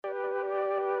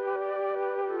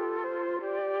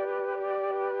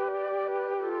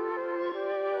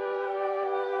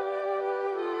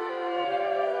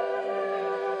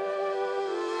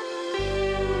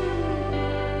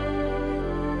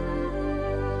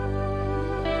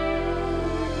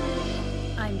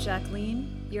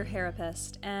Jacqueline, your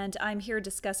therapist, and I'm here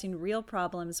discussing real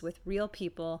problems with real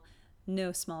people,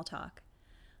 no small talk.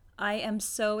 I am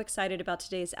so excited about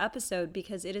today's episode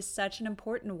because it is such an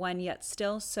important one, yet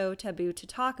still so taboo to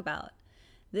talk about.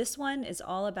 This one is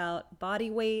all about body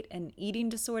weight and eating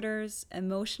disorders,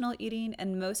 emotional eating,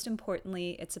 and most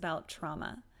importantly, it's about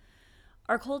trauma.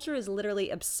 Our culture is literally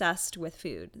obsessed with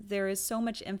food. There is so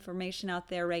much information out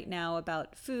there right now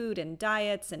about food and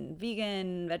diets and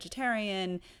vegan,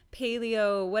 vegetarian,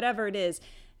 paleo, whatever it is.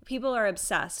 People are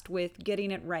obsessed with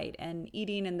getting it right and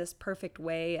eating in this perfect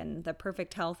way and the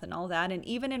perfect health and all that. And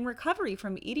even in recovery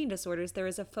from eating disorders, there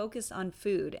is a focus on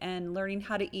food and learning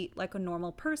how to eat like a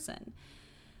normal person.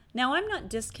 Now, I'm not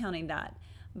discounting that,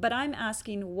 but I'm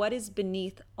asking what is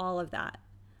beneath all of that?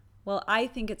 Well, I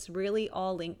think it's really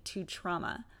all linked to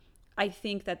trauma. I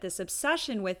think that this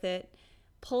obsession with it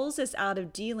pulls us out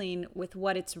of dealing with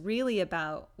what it's really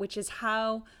about, which is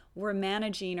how we're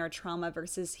managing our trauma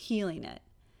versus healing it.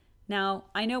 Now,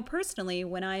 I know personally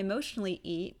when I emotionally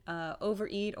eat,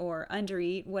 overeat or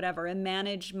undereat, whatever, and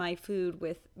manage my food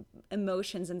with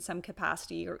emotions in some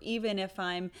capacity, or even if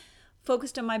I'm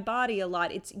focused on my body a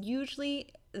lot, it's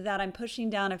usually that I'm pushing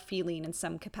down a feeling in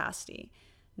some capacity.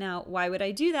 Now, why would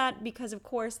I do that? Because, of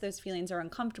course, those feelings are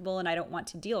uncomfortable and I don't want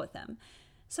to deal with them.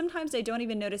 Sometimes I don't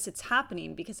even notice it's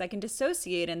happening because I can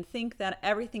dissociate and think that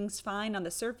everything's fine on the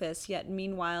surface, yet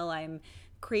meanwhile I'm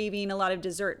craving a lot of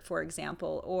dessert, for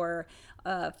example, or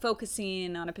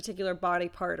focusing on a particular body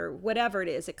part or whatever it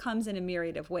is. It comes in a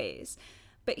myriad of ways.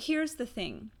 But here's the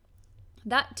thing.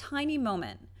 That tiny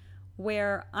moment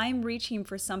where I'm reaching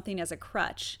for something as a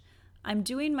crutch, I'm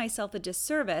doing myself a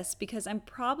disservice because I'm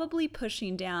probably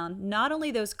pushing down not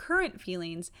only those current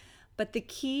feelings, but the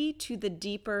key to the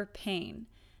deeper pain.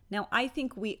 Now, I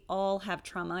think we all have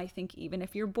trauma. I think even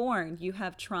if you're born, you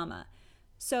have trauma.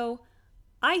 So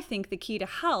I think the key to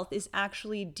health is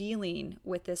actually dealing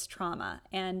with this trauma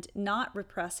and not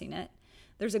repressing it.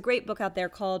 There's a great book out there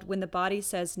called When the Body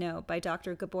Says No by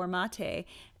Dr. Gabor Mate,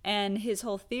 and his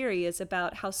whole theory is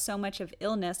about how so much of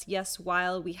illness, yes,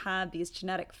 while we have these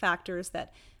genetic factors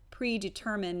that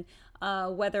predetermine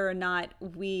whether or not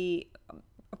we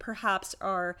perhaps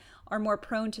are more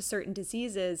prone to certain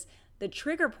diseases, the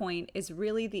trigger point is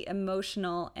really the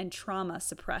emotional and trauma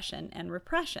suppression and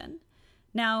repression.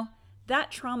 Now,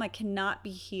 that trauma cannot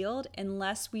be healed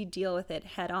unless we deal with it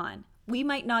head on. We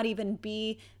might not even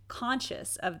be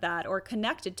conscious of that or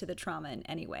connected to the trauma in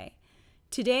any way.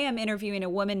 Today, I'm interviewing a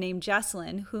woman named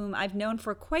Jessalyn, whom I've known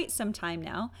for quite some time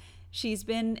now. She's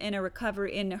been in a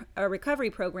recovery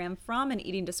program from an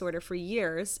eating disorder for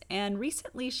years, and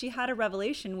recently she had a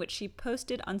revelation which she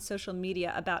posted on social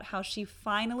media about how she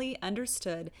finally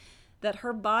understood that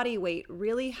her body weight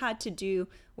really had to do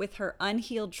with her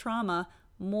unhealed trauma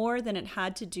more than it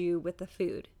had to do with the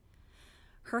food.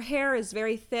 Her hair is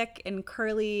very thick and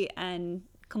curly and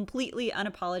completely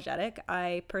unapologetic.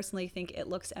 I personally think it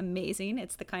looks amazing.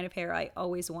 It's the kind of hair I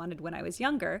always wanted when I was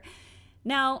younger.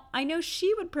 Now, I know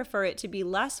she would prefer it to be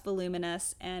less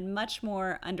voluminous and much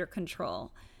more under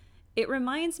control. It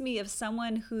reminds me of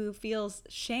someone who feels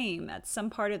shame at some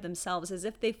part of themselves, as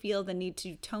if they feel the need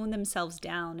to tone themselves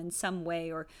down in some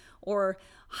way or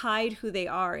hide who they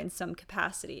are in some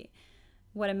capacity.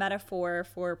 What a metaphor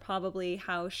for probably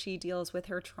how she deals with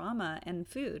her trauma and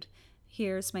food.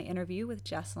 Here's my interview with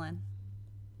Jessalyn.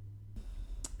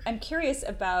 I'm curious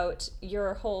about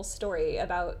your whole story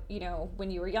about,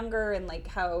 when you were younger and like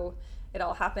how it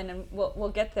all happened, and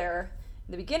we'll get there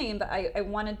in the beginning, but I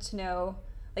wanted to know,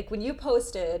 like when you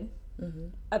posted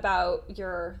about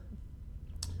your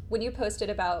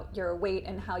weight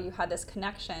and how you had this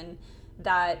connection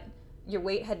that your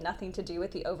weight had nothing to do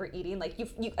with the overeating, like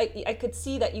I could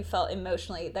see that you felt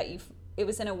emotionally that it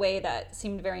was in a way that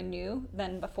seemed very new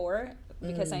than before,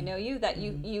 because I know you, that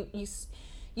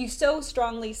you so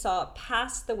strongly saw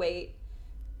past the weight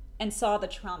and saw the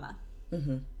trauma.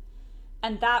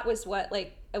 And that was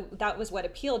what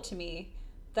appealed to me,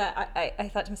 that I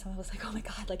thought to myself, I was like, oh my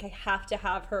God, like I have to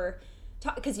have her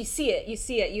talk, because you see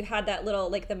it, you had that little,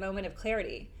 like the moment of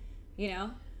clarity,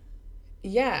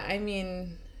 Yeah, I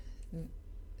mean,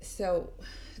 so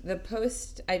the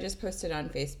post I just posted on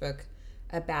Facebook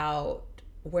about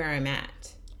where I'm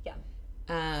at. Yeah.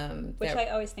 Which I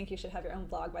always think you should have your own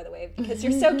blog, by the way, because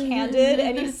you're so candid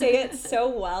and you say it so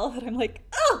well that I'm like,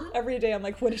 oh, every day I'm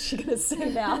like, what is she going to say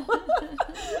now?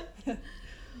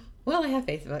 Well, I have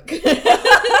Facebook.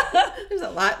 There's a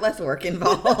lot less work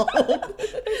involved.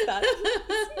 There's that.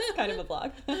 It's kind of a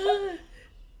blog.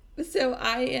 So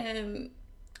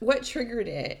what triggered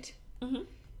it?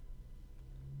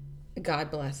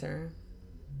 God bless her.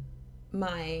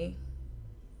 My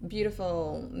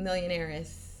beautiful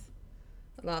millionaires,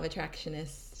 law of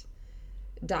attractionist,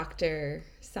 doctor,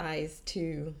 size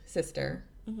 2 sister,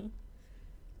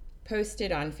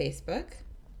 posted on Facebook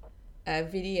a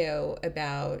video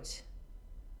about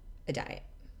a diet,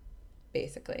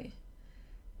 basically,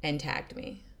 and tagged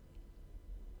me.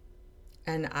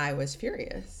 And I was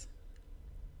furious.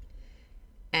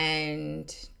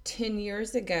 And 10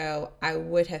 years ago, I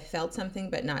would have felt something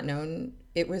but not known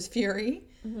it was fury,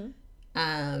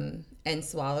 and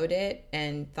swallowed it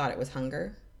and thought it was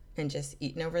hunger and just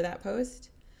eaten over that post.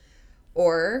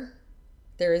 Or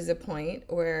there is a point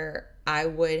where I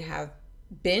would have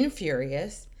been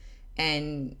furious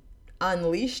and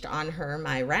unleashed on her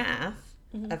my wrath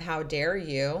of how dare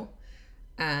you,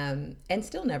 and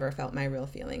still never felt my real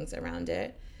feelings around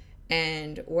it.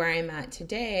 And where I'm at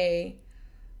today,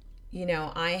 you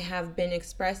know, I have been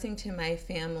expressing to my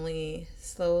family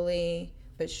slowly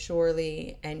but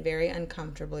surely and very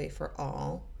uncomfortably for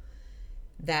all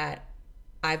that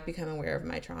I've become aware of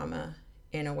my trauma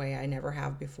in a way I never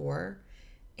have before,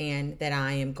 and that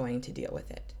I am going to deal with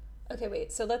it. Okay,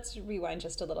 wait. So let's rewind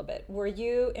just a little bit. Were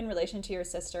you, in relation to your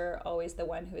sister, always the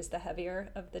one who is the heavier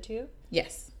of the two?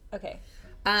 Yes. Okay.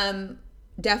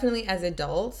 Definitely as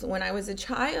adults. When I was a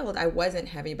child, I wasn't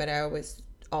heavy, but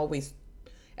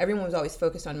everyone was always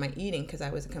focused on my eating because I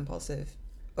was a compulsive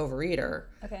overeater.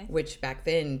 Okay. Which back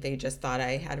then they just thought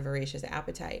I had a voracious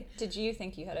appetite. Did you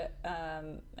think you had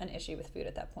an issue with food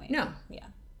at that point? No. Yeah.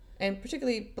 And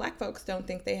particularly black folks don't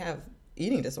think they have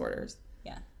eating disorders.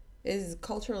 Yeah. It is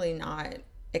culturally not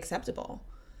acceptable.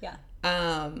 Yeah.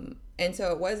 And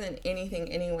so it wasn't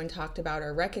anything anyone talked about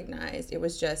or recognized. It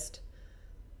was just,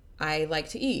 I like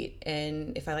to eat.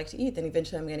 And if I like to eat, then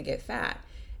eventually I'm going to get fat.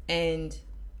 And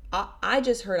I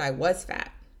just heard I was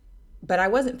fat, but I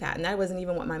wasn't fat. And that wasn't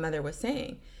even what my mother was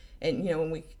saying. And, you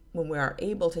know, when we are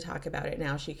able to talk about it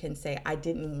now, she can say, I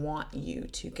didn't want you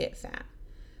to get fat.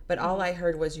 But all I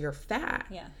heard was, you're fat.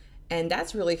 Yeah. And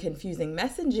that's really confusing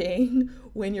messaging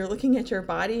when you're looking at your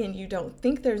body and you don't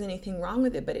think there's anything wrong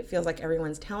with it, but it feels like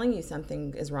everyone's telling you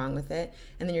something is wrong with it.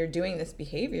 And then you're doing this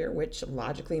behavior, which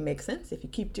logically makes sense. If you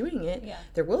keep doing it,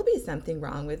 there will be something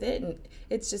wrong with it. And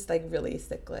it's just like really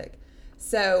cyclic.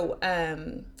 So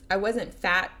I wasn't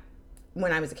fat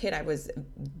when I was a kid. I was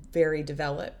very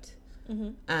developed,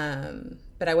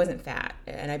 but I wasn't fat.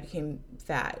 And I became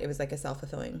fat. It was like a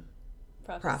self-fulfilling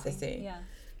prophecy. Yeah.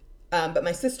 But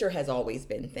my sister has always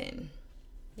been thin.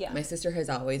 Yeah. My sister has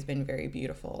always been very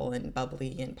beautiful and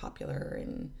bubbly and popular.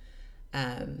 And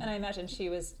I imagine she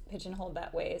was pigeonholed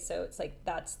that way. So it's like,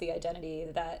 that's the identity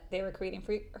that they were creating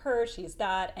for her. She's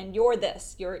that. And you're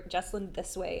this. You're Jesslyn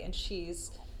this way. And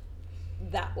she's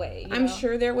that way. I'm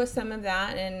sure there was some of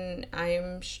that. And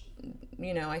I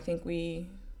think we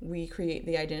create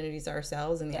the identities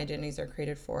ourselves, and the identities are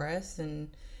created for us. And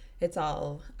it's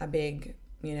all a big,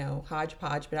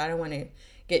 hodgepodge, but I don't want to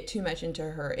get too much into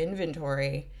her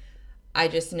inventory. I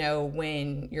just know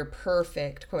when your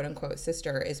perfect, quote unquote,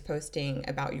 sister is posting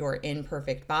about your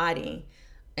imperfect body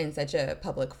in such a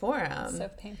public forum. So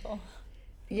painful.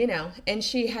 And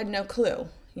she had no clue,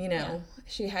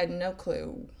 she had no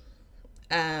clue.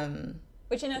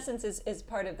 Which in essence is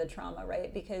part of the trauma,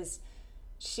 right? Because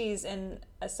she's in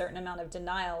a certain amount of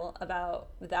denial about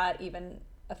that even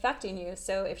affecting you.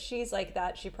 So if she's like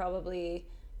that, she probably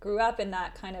grew up in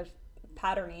that kind of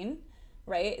patterning,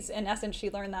 right? In essence, she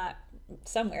learned that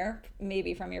somewhere,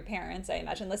 maybe from your parents, I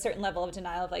imagine, a certain level of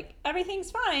denial of like,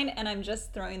 everything's fine, and I'm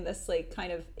just throwing this like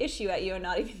kind of issue at you and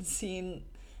not even seeing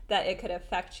that it could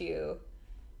affect you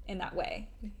in that way.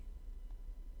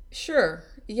 Sure.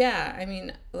 Yeah. I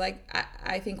mean, like,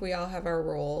 I think we all have our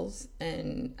roles,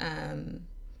 and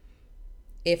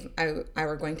if I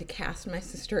were going to cast my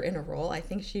sister in a role, I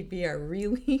think she'd be a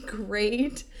really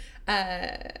great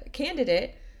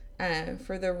candidate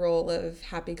for the role of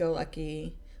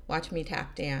happy-go-lucky, watch me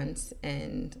tap dance,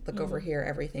 and look over here,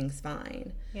 everything's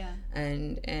fine. Yeah.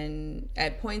 And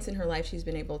at points in her life, she's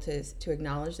been able to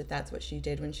acknowledge that that's what she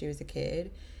did when she was a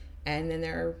kid. And then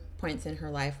there are points in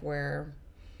her life where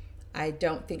I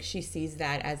don't think she sees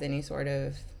that as any sort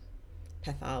of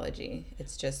pathology.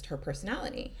 It's just her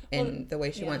personality and the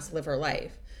way she wants to live her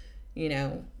life,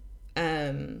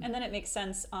 And then it makes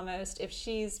sense almost if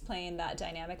she's playing that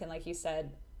dynamic, and like you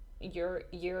said,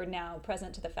 you're now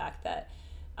present to the fact that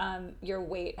your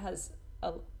weight has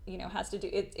to do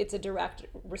it's a direct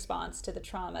response to the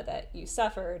trauma that you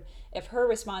suffered. If her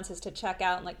response is to check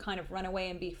out and like kind of run away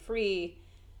and be free,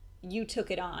 you took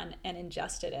it on and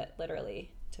ingested it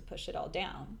literally to push it all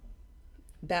down.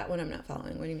 That one I'm not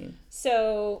following. What do you mean?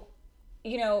 So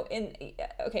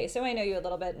okay, so I know you a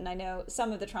little bit, and I know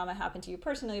some of the trauma happened to you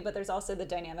personally, but there's also the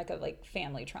dynamic of like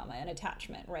family trauma and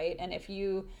attachment, right? And if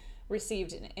you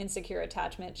received an insecure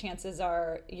attachment, chances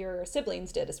are your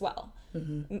siblings did as well,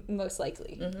 most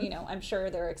likely. I'm sure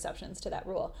there are exceptions to that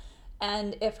rule.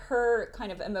 And if her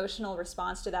kind of emotional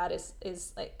response to that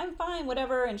is like, I'm fine,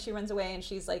 whatever, and she runs away and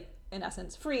she's like, in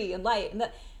essence, free and light, and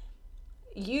that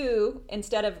you,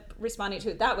 instead of responding to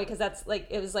it that way, because that's like,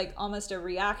 it was like almost a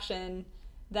reaction,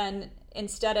 then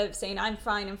instead of saying, I'm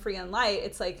fine, I'm free and light,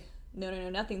 it's like, no,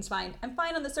 nothing's fine. I'm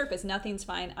fine on the surface, nothing's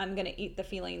fine. I'm going to eat the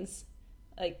feelings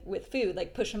like with food,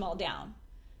 like push them all down.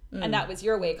 And that was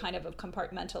your way kind of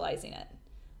compartmentalizing it.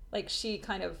 Like she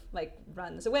kind of like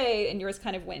runs away and yours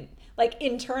kind of went like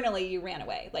internally you ran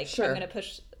away. Like sure. I'm going to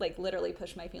push, like literally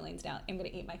push my feelings down. I'm going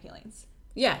to eat my feelings.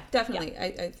 Yeah, definitely.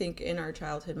 Yeah. I think in our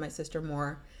childhood, my sister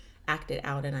more acted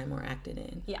out and I more acted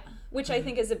in. Yeah, which I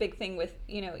think is a big thing with,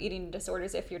 eating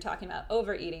disorders. If you're talking about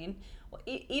overeating, well,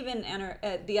 even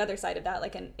the other side of that,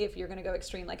 like if you're going to go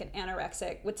extreme, like an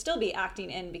anorexic would still be acting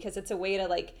in because it's a way to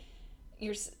like,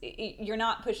 you're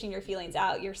not pushing your feelings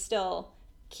out. You're still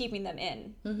keeping them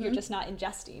in. You're just not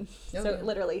ingesting.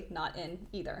 Literally not in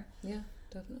either. Yeah,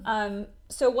 definitely.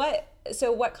 So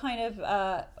what kind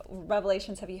of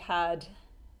revelations have you had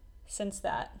since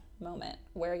that moment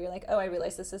where you're like, oh, I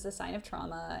realize this is a sign of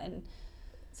trauma? And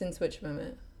since which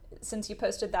moment? Since you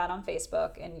posted that on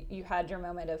Facebook and you had your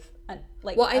moment of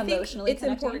like well, I emotionally think it's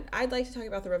connecting. important. I'd like to talk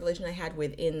about the revelation I had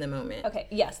within the moment. Okay,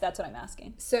 yes, that's what I'm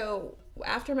asking. So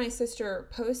after my sister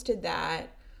posted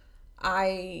that,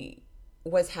 I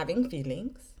was having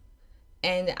feelings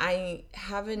and I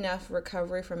have enough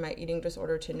recovery from my eating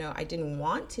disorder to know I didn't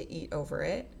want to eat over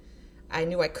it. I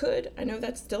knew I could. I know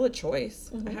that's still a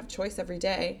choice. I have choice every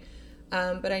day.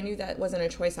 But I knew that wasn't a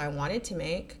choice I wanted to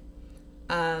make.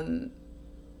 And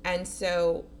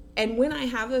when I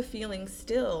have a feeling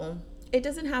still, it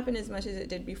doesn't happen as much as it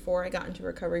did before I got into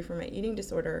recovery from my eating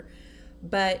disorder,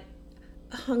 but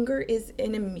hunger is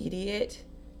an immediate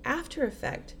after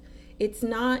effect. It's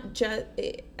not just,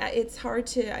 it's hard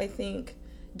to, I think,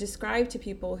 describe to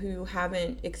people who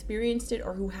haven't experienced it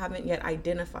or who haven't yet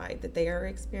identified that they are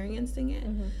experiencing it.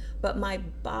 But my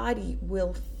body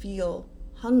will feel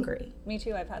hungry. Me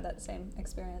too. I've had that same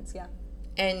experience. Yeah.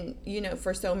 And,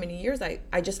 for so many years,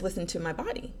 I just listened to my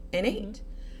body and ate.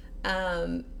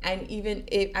 And even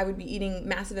if I would be eating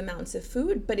massive amounts of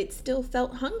food, but it still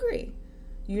felt hungry,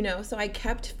 so I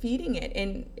kept feeding it.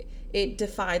 And it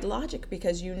defied logic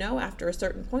because, after a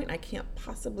certain point, I can't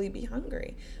possibly be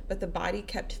hungry. But the body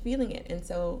kept feeling it. And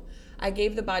so I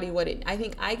gave the body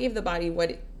I gave the body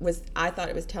what I thought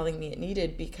it was telling me it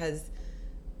needed because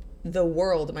the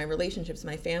world, my relationships,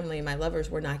 my family, my lovers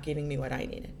were not giving me what I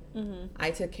needed.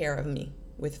 I took care of me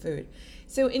with food.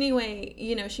 So anyway,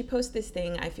 she posts this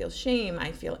thing. I feel shame.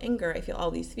 I feel anger. I feel all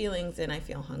these feelings and I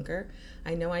feel hunger.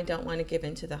 I know I don't want to give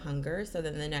in to the hunger. So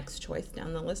then the next choice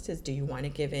down the list is, do you want to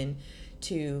give in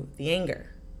to the anger?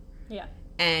 Yeah.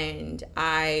 And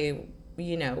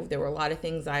there were a lot of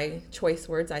things choice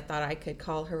words I thought I could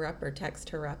call her up or text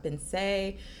her up and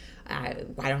say.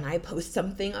 Why don't I post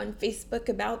something on Facebook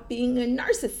about being a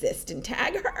narcissist and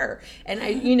tag her? And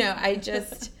I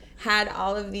just had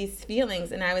all of these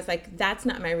feelings and I was like, that's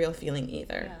not my real feeling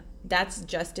either. Yeah. That's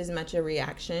just as much a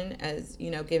reaction as,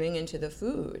 giving into the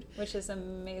food. Which is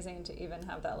amazing to even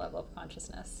have that level of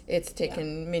consciousness. It's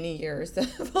taken many years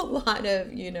of a lot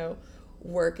of,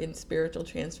 work and spiritual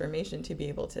transformation to be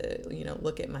able to,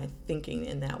 look at my thinking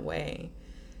in that way.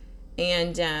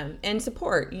 And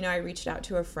support. I reached out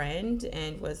to a friend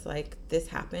and was like, this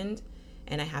happened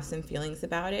and I have some feelings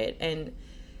about it. And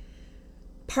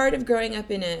part of growing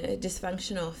up in a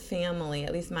dysfunctional family,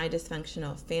 at least my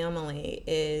dysfunctional family,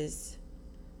 is,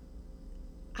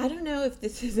 I don't know if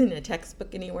this is in a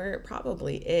textbook anywhere, it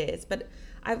probably is, but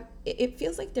it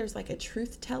feels like there's like a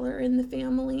truth teller in the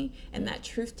family, and that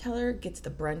truth teller gets the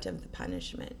brunt of the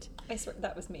punishment. I swear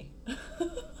that was me.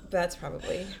 That's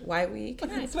probably why we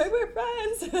connect. That's why we're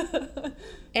friends.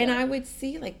 And I would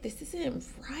see like, this isn't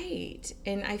right.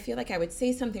 And I feel like I would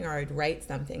say something or I would write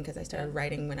something because I started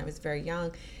writing when I was very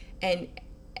young.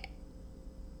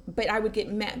 But I would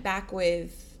get met back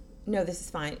with, no, this is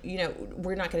fine.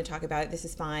 We're not going to talk about it. This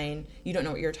is fine. You don't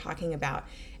know what you're talking about.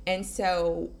 And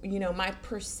so, my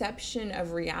perception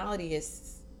of reality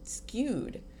is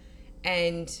skewed.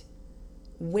 And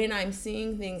when I'm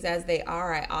seeing things as they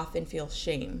are, I often feel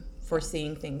shame for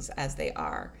seeing things as they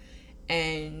are.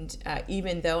 And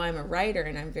even though I'm a writer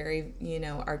and I'm very,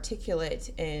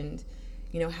 articulate and,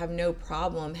 have no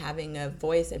problem having a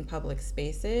voice in public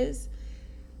spaces,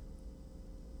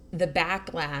 the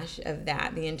backlash of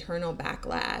that, the internal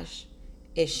backlash,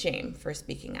 is shame for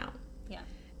speaking out. Yeah.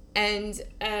 And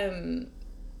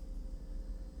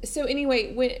so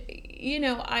anyway, when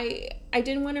I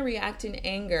didn't want to react in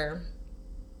anger,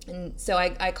 and so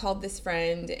I called this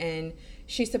friend, and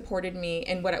she supported me.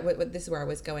 And what this is where I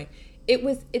was going.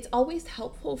 It's always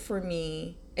helpful for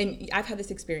me, and I've had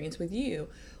this experience with you.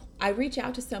 I reach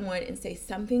out to someone and say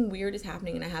something weird is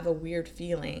happening, and I have a weird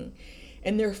feeling.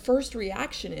 And their first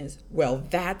reaction is, well,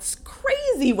 that's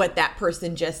crazy what that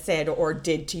person just said or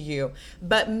did to you.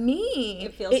 But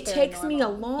me, it takes me a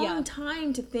long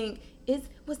time to think,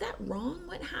 was that wrong?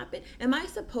 What happened? Am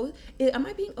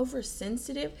I being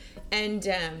oversensitive? And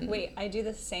wait, I do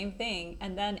the same thing.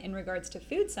 And then in regards to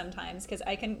food sometimes, because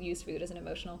I can use food as an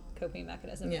emotional coping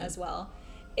mechanism as well,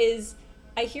 is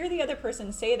I hear the other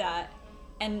person say that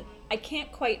and I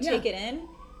can't quite take it in.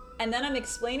 And then I'm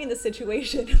explaining the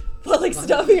situation while like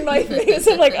stuffing my face.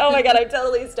 I'm like, oh my God, I'm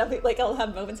totally stuffing. Like I'll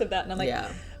have moments of that. And I'm like,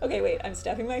 okay, wait, I'm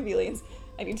stuffing my feelings.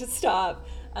 I need to stop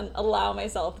and allow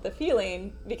myself the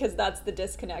feeling, because that's the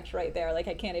disconnect right there. Like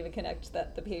I can't even connect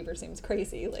that the behavior seems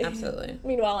crazy. Like, absolutely.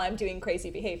 Meanwhile, I'm doing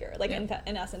crazy behavior. Like in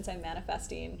essence, I'm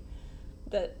manifesting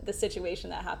the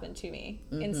situation that happened to me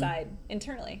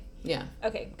internally. Yeah.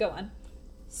 Okay, go on.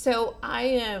 So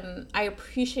I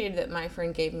appreciated that my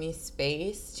friend gave me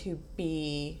space to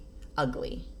be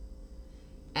ugly.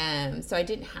 So I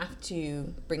didn't have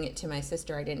to bring it to my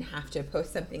sister. I didn't have to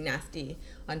post something nasty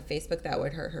on Facebook that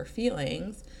would hurt her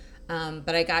feelings.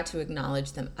 But I got to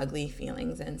acknowledge some ugly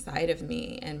feelings inside of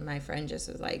me. And my friend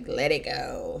just was like, let it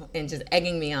go. And just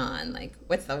egging me on. Like,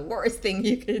 what's the worst thing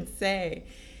you could say?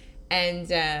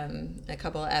 And a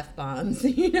couple of F-bombs,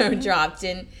 dropped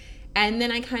in. And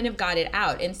then I kind of got it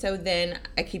out. And so then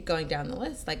I keep going down the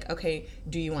list. Like, okay,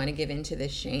 do you want to give in to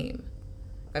this shame?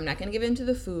 I'm not going to give in to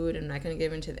the food. I'm not going to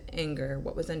give in to the anger.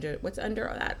 What's under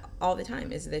that all the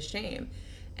time is the shame.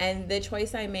 And the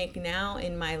choice I make now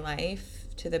in my life,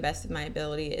 to the best of my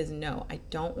ability, is no, I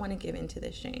don't want to give in to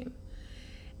the shame.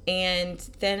 And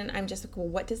then I'm just like, well,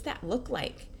 what does that look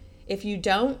like? If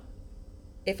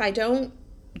I don't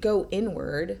go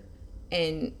inward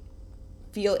and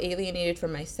feel alienated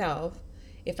from myself,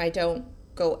 if I don't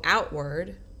go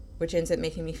outward, which ends up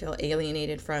making me feel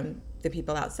alienated from the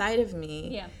people outside of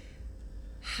me,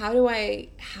 how do I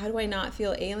not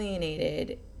feel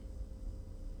alienated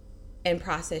and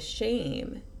process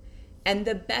shame? And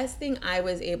the best thing I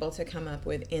was able to come up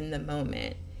with in the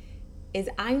moment is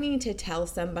I need to tell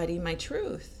somebody my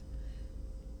truth.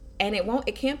 And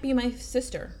it can't be my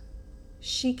sister.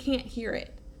 She can't hear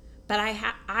it, but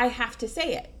I have to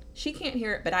say it. She can't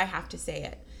hear it, but I have to say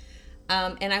it.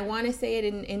 And I want to say it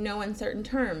in no uncertain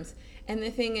terms. And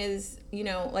the thing is,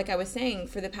 like I was saying,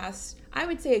 for the past, I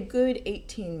would say a good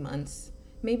 18 months,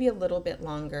 maybe a little bit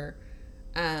longer,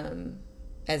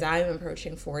 as I'm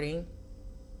approaching 40,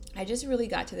 I just really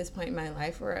got to this point in my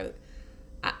life where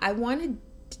I want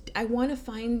to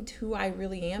find who I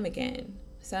really am again.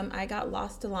 I got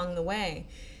lost along the way.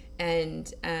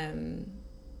 And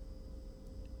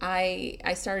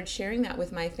I started sharing that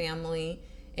with my family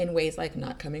in ways like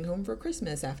not coming home for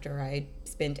Christmas after I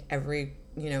spent every,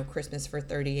 Christmas for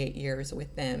 38 years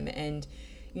with them, and,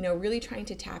 really trying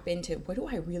to tap into what do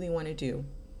I really want to do,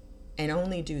 and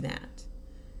only do that,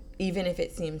 even if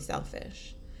it seems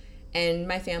selfish. And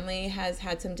my family has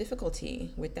had some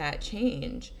difficulty with that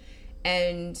change.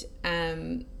 And,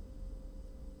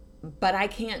 but I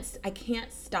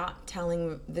can't stop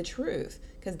telling the truth,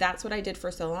 because that's what I did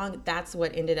for so long. That's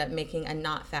what ended up making a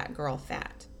not fat girl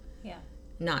fat. Yeah.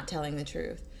 Not telling the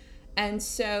truth. And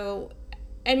so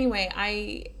anyway,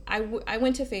 I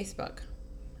went to Facebook.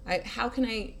 How can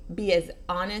I be as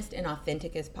honest and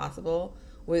authentic as possible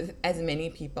with as many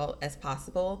people as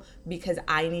possible? Because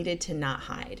I needed to not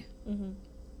hide.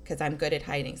 Because I'm good at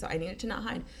hiding. So I needed to not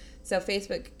hide. So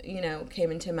Facebook,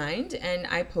 came into mind, and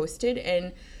I posted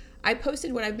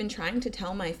what I've been trying to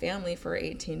tell my family for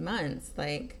 18 months.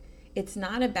 Like, it's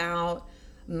not about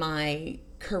my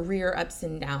career ups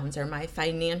and downs or my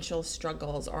financial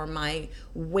struggles or my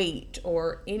weight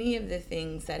or any of the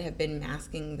things that have been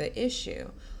masking the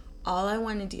issue. All I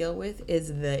want to deal with is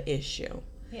the issue.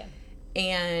 Yeah.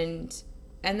 And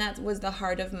that was the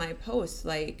heart of my post.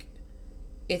 Like,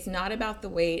 it's not about the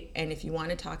weight, and if you want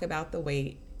to talk about the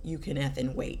weight, you can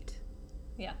effing wait.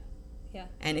 Yeah. Yeah.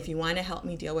 And if you want to help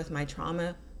me deal with my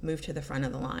trauma, move to the front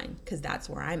of the line, because that's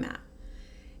where I'm at.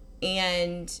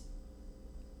 And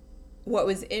what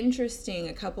was interesting,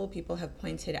 a couple of people have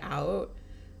pointed out,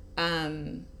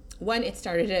 one, it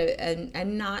started a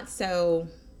not so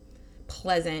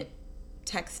pleasant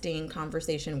texting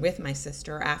conversation with my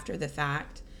sister after the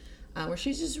fact, where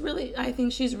she's just really, I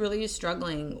think she's really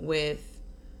struggling with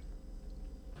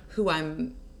who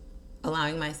I'm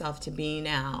allowing myself to be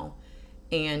now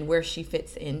and where she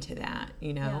fits into that,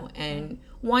 and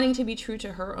wanting to be true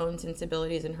to her own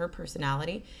sensibilities and her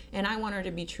personality. And I want her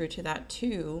to be true to that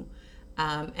too.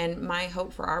 And my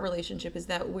hope for our relationship is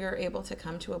that we're able to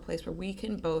come to a place where we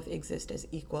can both exist as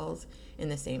equals in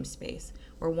the same space,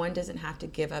 where one doesn't have to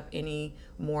give up any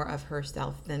more of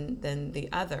herself than the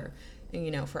other.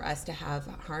 And, for us to have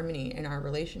harmony in our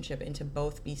relationship and to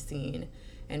both be seen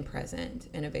and present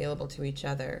and available to each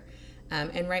other.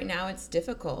 And right now it's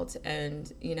difficult.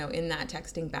 And, in that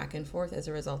texting back and forth as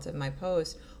a result of my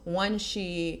post, one,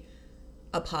 she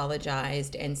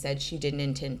apologized and said she didn't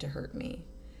intend to hurt me.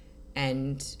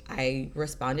 And I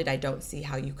responded, I don't see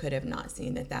how you could have not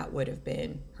seen that would have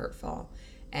been hurtful.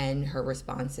 And her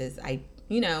response is,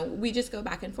 we just go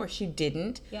back and forth. She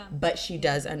didn't, but she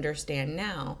does understand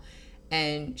now.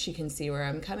 And she can see where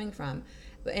I'm coming from.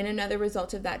 And another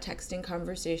result of that texting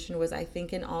conversation was, I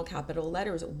think in all capital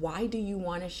letters, why do you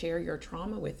want to share your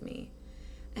trauma with me?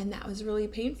 And that was really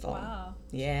painful. Wow.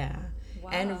 Yeah. Wow.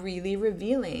 And really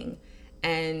revealing.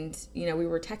 And, we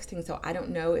were texting, so I don't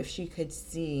know if she could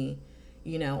see,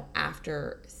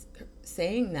 after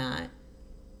saying that,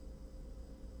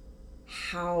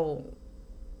 how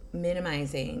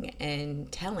minimizing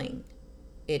and telling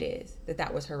it is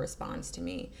that was her response to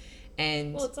me.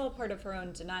 And well, it's all part of her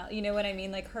own denial. You know what I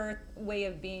mean? Like, her way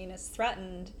of being is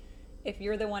threatened if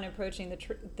you're the one approaching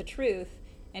the truth,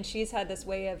 and she's had this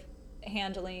way of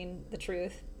handling the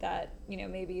truth that,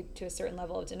 maybe to a certain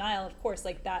level of denial, of course,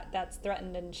 like that's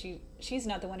threatened, and she's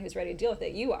not the one who's ready to deal with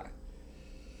it. You are.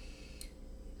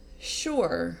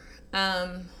 Sure.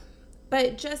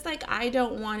 But just like I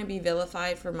don't want to be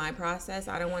vilified for my process,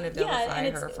 I don't want to vilify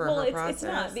her for her process. It's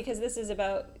not, because this is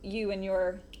about you and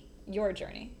your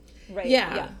journey, right?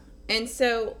 Yeah. And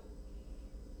so,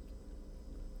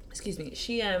 excuse me,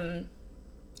 she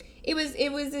it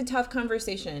was a tough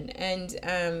conversation, and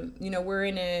we're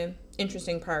in a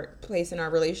interesting place in our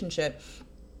relationship.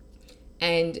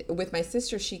 And with my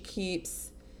sister, she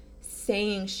keeps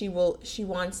saying she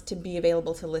wants to be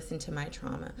available to listen to my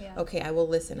trauma. Yeah. Okay, I will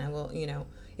listen. I will,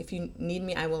 if you need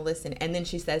me, I will listen. And then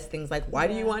she says things like, why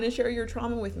do you want to share your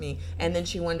trauma with me? And then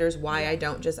she wonders why I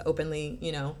don't just openly,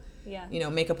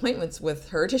 make appointments with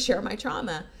her to share my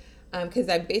trauma. Because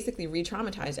I basically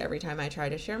re-traumatized every time I try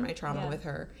to share my trauma with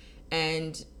her.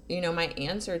 And, my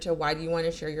answer to why do you want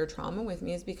to share your trauma with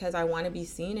me is because I want to be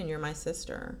seen and you're my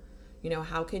sister.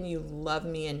 How can you love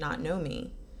me and not know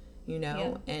me?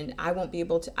 And I won't be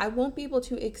able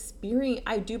to experience,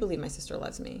 I do believe my sister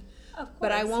loves me. Of course,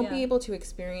 but I won't be able to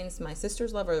experience my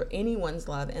sister's love or anyone's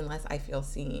love unless I feel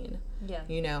seen. Yeah.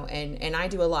 And I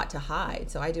do a lot to hide.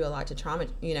 So I do a lot to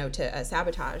to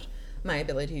sabotage my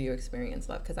ability to experience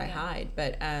love because I hide.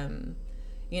 But, I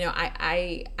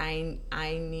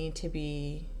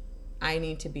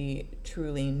need to be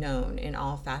truly known in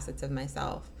all facets of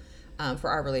myself for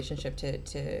our relationship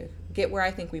to get where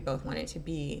I think we both want it to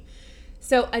be.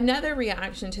 So another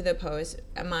reaction to the post,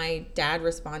 my dad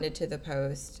responded to the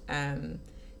post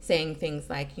saying things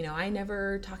like, I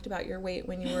never talked about your weight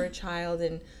when you were a child,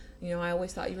 and I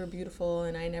always thought you were beautiful,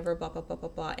 and I never blah, blah, blah, blah,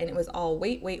 blah. And it was all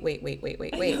wait. I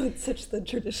know, it's such the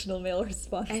traditional male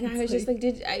response. And I was just like,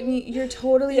 you're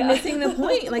totally missing the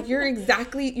point. Like, you're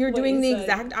doing the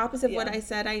exact opposite of what I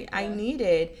said I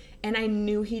needed. And I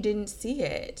knew he didn't see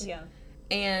it. Yeah.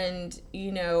 And,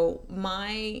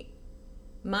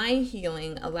 my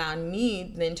healing allowed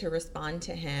me then to respond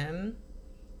to him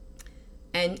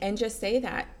and just say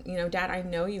that, Dad, I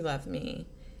know you love me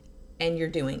and you're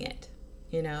doing it.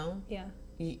 Yeah.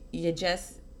 You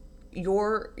just,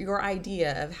 your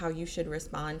idea of how you should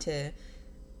respond to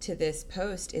this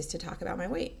post is to talk about my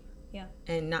weight. Yeah.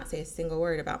 And not say a single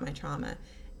word about my trauma.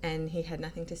 And he had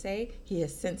nothing to say. He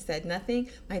has since said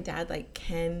nothing. My dad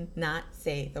cannot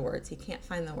say the words. He can't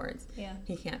find the words. Yeah.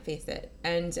 He can't face it.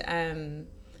 And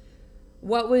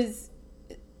what was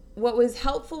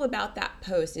helpful about that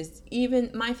post is even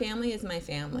my family is my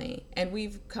family, and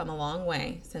we've come a long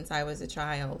way since I was a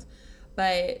child.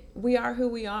 But we are who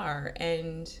we are,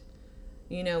 and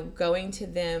going to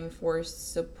them for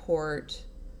support.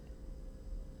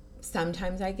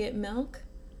 Sometimes I get milk.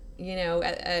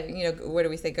 What do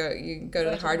we say? Go to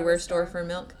the hardware store for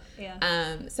milk.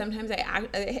 Yeah. Sometimes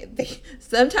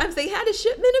sometimes they had a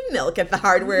shipment of milk at the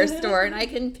hardware store, and I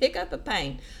can pick up a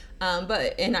pint.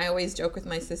 And I always joke with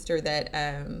my sister that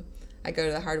I go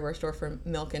to the hardware store for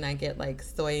milk and I get like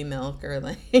soy milk or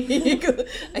like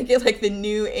I get like the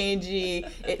new agey,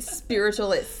 it's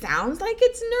spiritual, it sounds like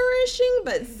it's nourishing,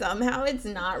 but somehow it's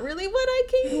not really what I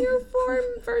came here for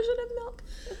version of milk.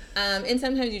 And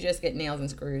sometimes you just get nails and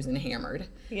screws and hammered.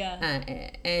 Yeah.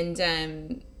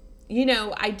 You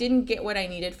know, I didn't get what I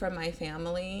needed from my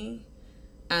family.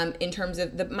 In terms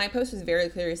of my post was very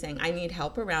clearly saying I need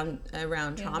help around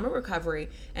trauma recovery,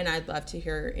 and I'd love to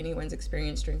hear anyone's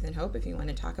experience, strength, and hope. If you want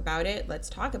to talk about it, let's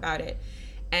talk about it.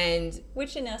 And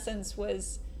which in essence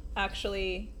was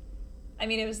actually, I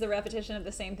mean, it was the repetition of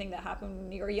the same thing that happened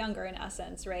when you were younger, in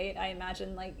essence, right? I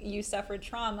imagine like you suffered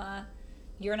trauma,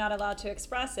 you're not allowed to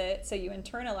express it, so you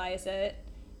internalize it,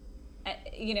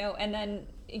 you know, and then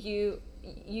you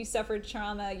suffered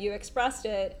trauma, you expressed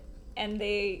it, and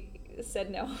they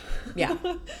said no. Yeah.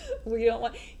 We don't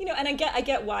want, you know, and I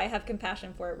get why. I have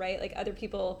compassion for it, right? Like other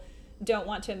people don't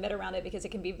want to admit around it because it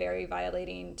can be very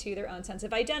violating to their own sense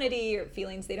of identity or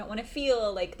feelings they don't want to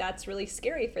feel. Like that's really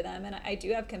scary for them, and I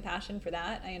do have compassion for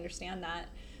that. I understand that,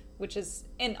 which is,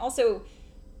 and also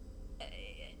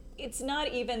it's not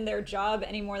even their job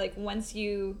anymore. Like once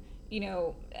you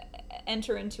know,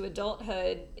 enter into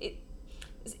adulthood,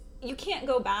 you can't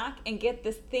go back and get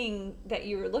this thing that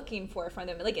you were looking for from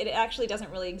them. Like it actually doesn't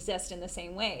really exist in the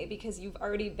same way because you've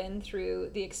already been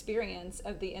through the experience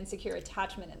of the insecure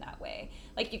attachment in that way.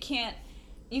 Like you can't,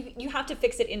 you have to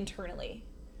fix it internally.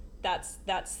 That's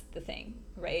the thing,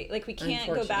 right? Like we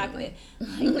can't go back.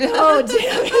 Oh,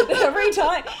 damn, every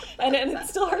time, and it's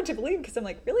still hard to believe because I'm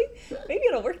like, really? Maybe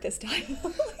it'll work this time.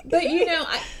 But you know,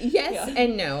 yes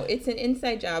and no. It's an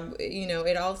inside job. You know,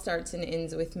 it all starts and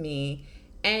ends with me.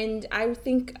 And I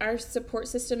think our support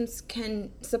systems can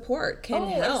help.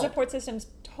 Our support systems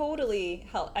totally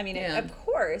help. I mean, of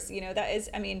course, you know, that is,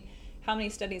 I mean, how many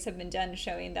studies have been done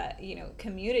showing that, you know,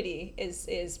 community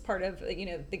is part of, you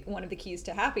know, one of the keys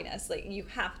to happiness. Like you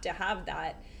have to have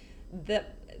that.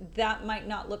 That might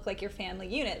not look like your family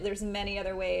unit. There's many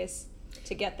other ways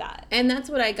to get that. And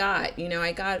that's what I got. You know,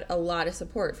 I got a lot of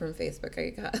support from Facebook.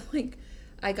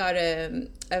 I got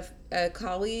a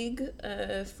colleague,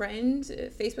 a friend, a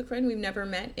Facebook friend. We've never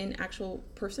met in actual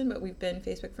person, but we've been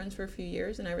Facebook friends for a few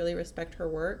years, and I really respect her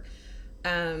work.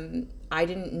 I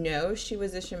didn't know she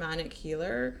was a shamanic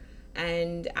healer,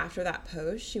 and after that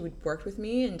post, she worked with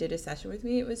me and did a session with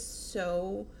me. It was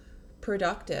so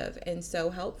productive and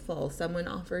so helpful. Someone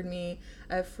offered me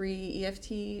a free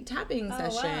EFT tapping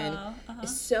session. Wow. Uh-huh.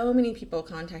 So many people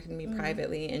contacted me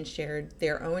privately and shared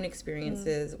their own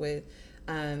experiences with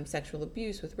sexual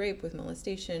abuse, with rape, with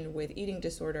molestation, with eating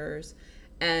disorders.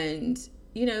 And,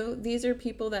 you know, these are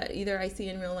people that either I see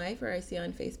in real life or I see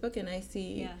on Facebook, and I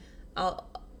see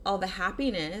all the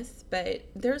happiness, but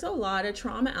there's a lot of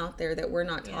trauma out there that we're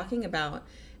not talking about.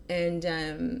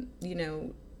 And, you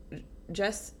know,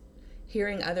 just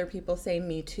hearing other people say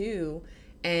me too,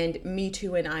 and me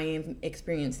too, and I am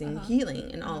experiencing healing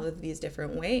in all of these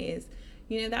different ways.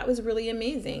 You know, that was really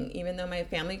amazing. Even though my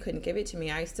family couldn't give it to me,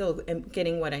 I still am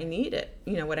getting what I needed,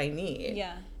 you know, what I need.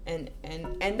 Yeah.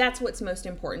 And that's what's most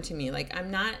important to me. Like, I'm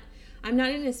not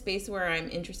in a space where I'm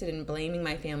interested in blaming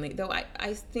my family, though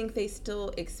I think they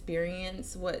still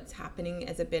experience what's happening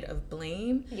as a bit of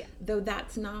blame. Yeah. Though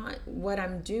that's not what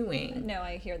I'm doing. No,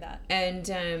 I hear that.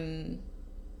 And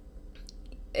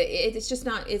it's just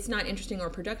not, it's not interesting or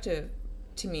productive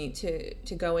to me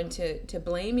to go into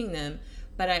blaming them.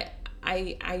 But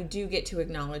I do get to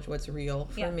acknowledge what's real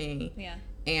for me. Yeah.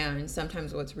 And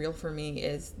sometimes what's real for me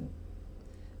is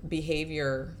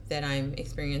behavior that I'm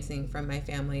experiencing from my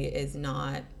family is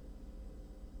not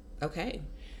okay.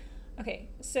 Okay,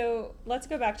 so let's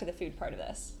go back to the food part of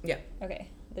this. Yeah. Okay,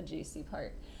 the juicy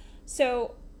part.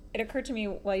 So it occurred to me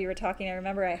while you were talking, I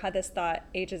remember I had this thought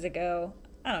ages ago.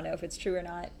 I don't know if it's true or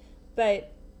not,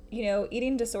 but, you know,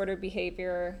 eating disorder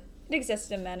behavior, it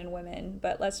exists in men and women,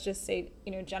 but let's just say,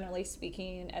 you know, generally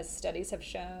speaking, as studies have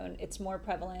shown, it's more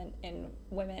prevalent in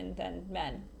women than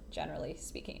men, generally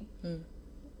speaking.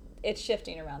 It's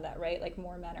shifting around that, right? Like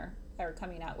more men are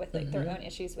coming out with like their own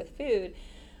issues with food.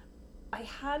 I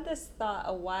had this thought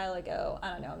a while ago,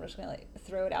 I don't know, I'm just gonna like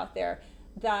throw it out there,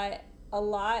 that a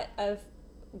lot of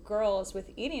girls with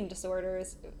eating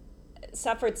disorders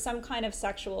suffered some kind of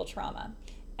sexual trauma,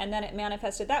 and then it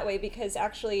manifested that way because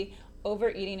actually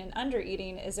overeating and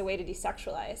undereating is a way to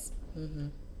desexualize.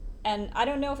 And I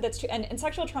don't know if that's true, and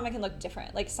sexual trauma can look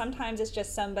different. Like sometimes it's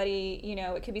just somebody, you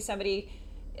know, it could be somebody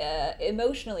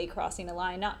emotionally crossing a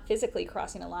line, not physically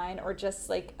crossing a line, or just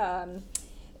like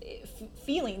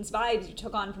feelings, vibes you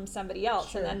took on from somebody else.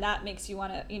 Sure. And then that makes you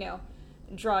want to, you know,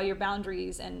 draw your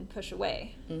boundaries and push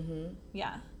away.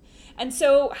 Yeah. And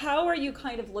so how are you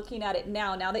kind of looking at it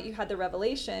now that you had the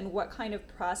revelation? What kind of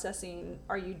processing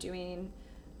are you doing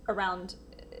around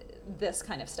this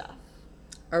kind of stuff?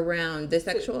 Around the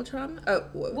sexual trauma? Oh,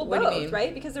 well, what both, do you mean?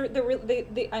 right? Because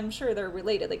I'm sure they're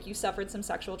related. Like, you suffered some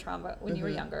sexual trauma when you were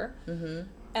younger. Mm-hmm.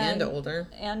 And older.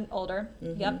 And older.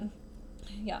 Mm-hmm. Yep.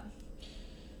 Yeah.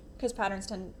 Because patterns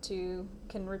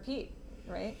can repeat,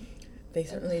 right? They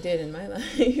certainly did in my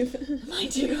life. Mine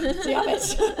too. Damn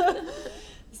it.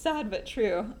 Sad but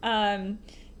true.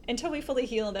 Until we fully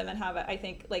heal them and have it, I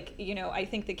think, like, I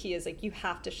think the key is, like, you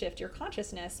have to shift your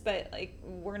consciousness, but, like,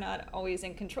 we're not always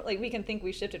in control. Like, we can think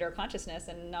we shifted our consciousness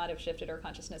and not have shifted our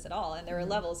consciousness at all. And there are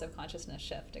levels of consciousness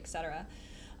shift, etc.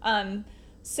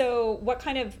 So what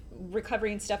kind of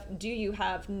recovery and stuff do you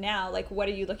have now? Like, what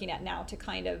are you looking at now to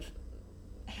kind of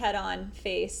head on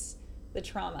face the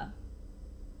trauma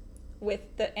with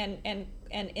the, and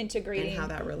integrating? And how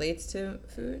that relates to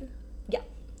food? Yeah.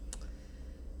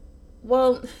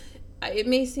 Well, it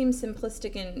may seem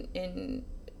simplistic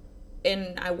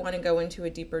and I want to go into a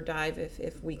deeper dive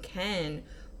if we can,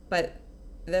 but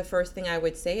the first thing I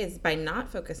would say is by not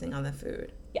focusing on the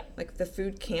food. Yeah. Like, the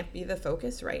food can't be the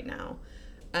focus right now.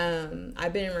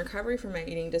 I've been in recovery for my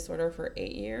eating disorder for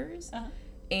 8 years. Uh-huh.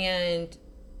 And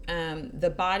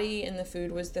the body and the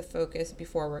food was the focus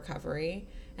before recovery.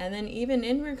 And then even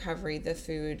in recovery, the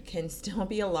food can still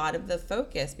be a lot of the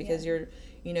focus because you're,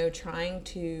 trying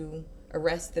to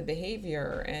arrest the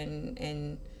behavior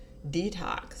and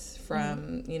detox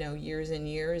from, years and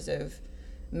years of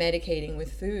medicating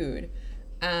with food.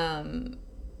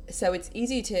 So it's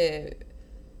easy to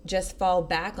just fall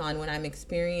back on when I'm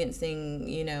experiencing,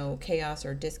 chaos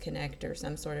or disconnect or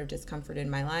some sort of discomfort in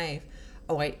my life.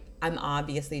 Oh, I'm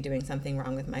obviously doing something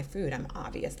wrong with my food. I'm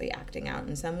obviously acting out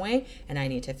in some way, and I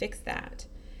need to fix that.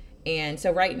 And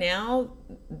so right now,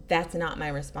 that's not my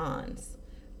response.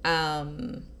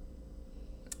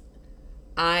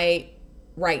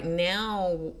 Right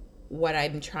now, what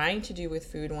I'm trying to do with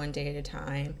food one day at a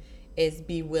time is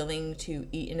be willing to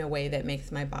eat in a way that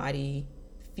makes my body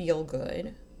feel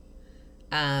good.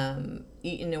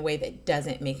 Eat in a way that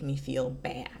doesn't make me feel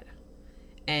bad.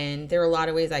 And there are a lot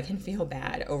of ways I can feel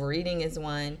bad. Overeating is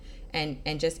one,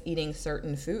 and just eating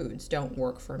certain foods don't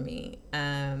work for me.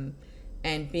 And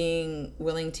being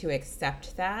willing to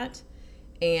accept that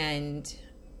and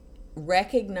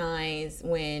recognize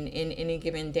when in any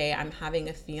given day I'm having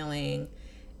a feeling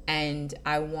and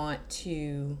I want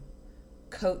to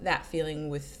coat that feeling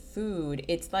with food.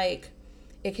 It's like,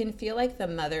 it can feel like the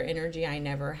mother energy I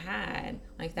never had.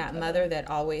 Like that mother that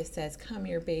always says, "Come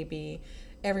here, baby.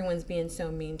 Everyone's being so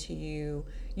mean to you.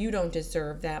 You don't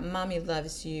deserve that. Mommy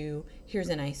loves you. Here's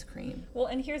an ice cream." Well,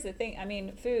 and here's the thing. I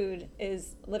mean, food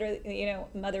is literally,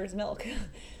 mother's milk.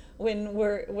 when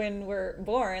we're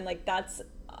born, like, that's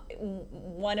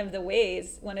one of the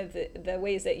ways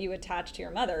that you attach to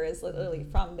your mother is literally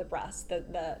from the breast,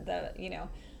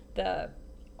 the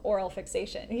oral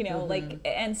fixation, like,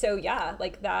 and so, yeah,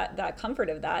 like that comfort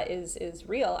of that is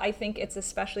real. I think it's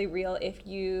especially real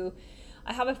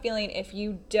I have a feeling if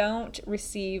you don't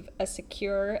receive a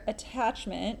secure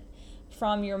attachment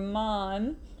from your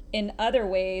mom in other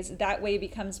ways, that way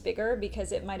becomes bigger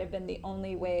because it might have been the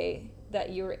only way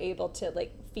that you were able to,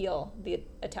 like, feel the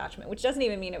attachment, which doesn't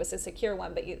even mean it was a secure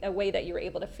one, but a way that you were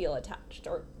able to feel attached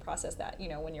or process that,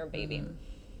 when you're a baby.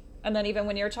 And then even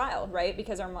when you're a child, right?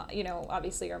 Because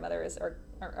obviously our mothers are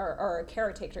our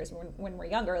caretakers when we're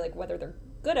younger, like, whether they're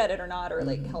good at it or not, or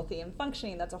like healthy and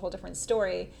functioning, that's a whole different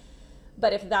story.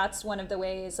 But if that's one of the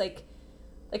ways, like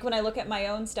when I look at my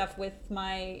own stuff with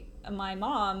my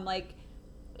mom, like,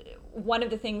 one of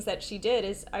the things that she did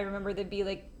is, I remember there'd be,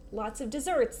 like, lots of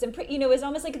desserts and it was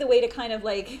almost like the way to kind of,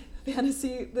 like,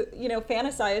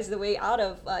 fantasize the way out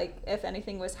of, like, if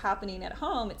anything was happening at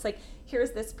home, it's like,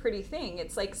 here's this pretty thing.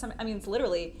 It's like it's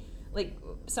literally, like,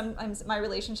 sometimes my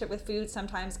relationship with food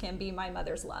sometimes can be my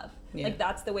mother's love. Yeah. Like,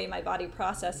 that's the way my body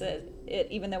processes it,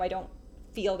 even though I don't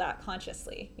feel that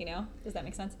consciously. Does that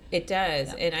make sense? It does.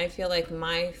 Yeah. And I feel like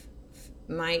my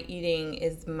eating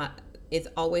is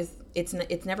always,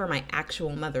 it's never my actual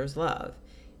mother's love.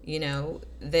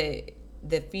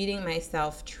 The feeding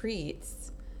myself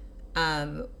treats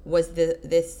was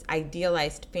this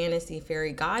idealized fantasy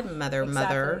fairy godmother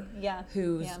mother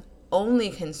whose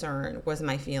only concern was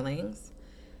my feelings.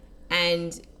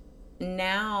 And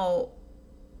now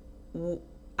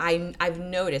I've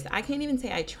noticed, I can't even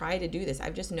say I try to do this,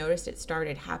 I've just noticed it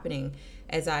started happening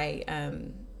as I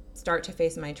start to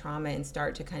face my trauma and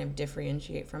start to kind of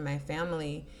differentiate from my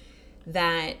family,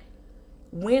 that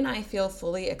when I feel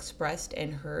fully expressed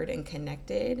and heard and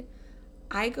connected,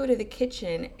 I go to the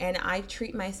kitchen and I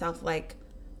treat myself like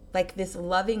like this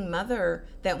loving mother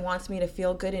that wants me to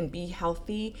feel good and be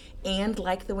healthy and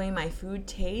like the way my food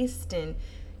tastes. And,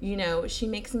 you know, she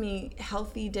makes me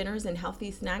healthy dinners and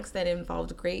healthy snacks that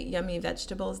involved great, yummy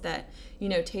vegetables that, you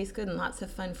know, taste good, and lots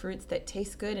of fun fruits that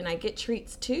taste good. And I get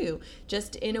treats too,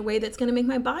 just in a way that's going to make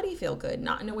my body feel good,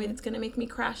 not in a way that's going to make me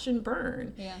crash and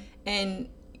burn. Yeah. And,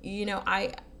 you know,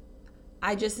 I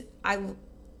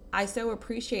so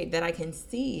appreciate that I can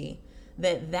see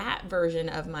that version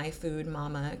of my food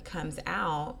mama comes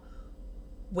out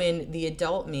when the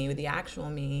adult me, the actual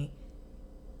me,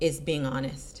 is being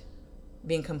honest,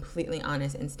 being completely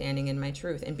honest and standing in my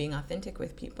truth and being authentic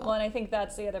with people. Well, and I think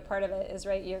that's the other part of it is,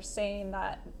 right, you're saying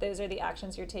that those are the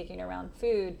actions you're taking around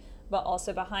food, but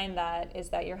also behind that is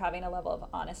that you're having a level of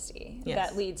honesty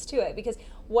that leads to it. Because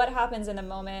what happens in the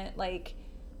moment, like,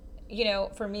 you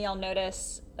know, for me, I'll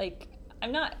notice, like,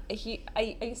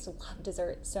 I used to love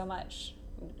dessert so much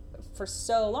for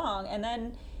so long, and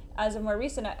then as of more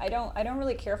recent, I don't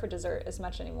really care for dessert as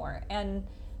much anymore, and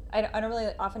I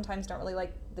oftentimes don't really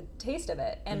like the taste of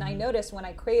it. And I notice when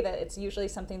I crave it, it's usually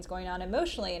something's going on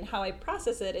emotionally, and how I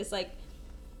process it is like,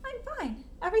 I'm fine,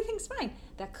 everything's fine.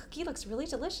 That cookie looks really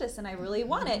delicious, and I really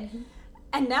want it.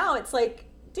 And now it's like,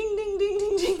 ding, ding, ding,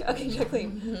 ding, ding. Okay,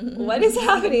 Jacqueline, what is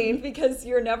happening? Because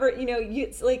you're never, you know,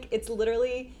 it's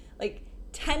literally like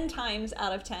 10 times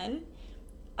out of 10,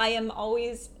 I am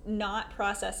always not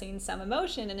processing some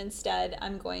emotion, and instead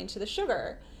I'm going to the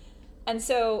sugar. And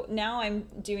so now I'm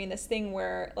doing this thing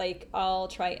where, like, I'll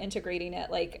try integrating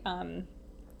it. Like,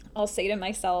 I'll say to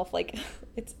myself, like,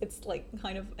 it's like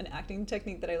kind of an acting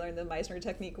technique that I learned, the Meisner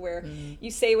technique, where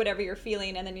you say whatever you're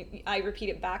feeling, and then I repeat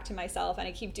it back to myself, and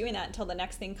I keep doing that until the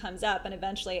next thing comes up, and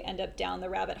eventually I end up down the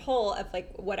rabbit hole of,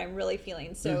 like, what I'm really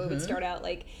feeling. So it would start out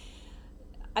like,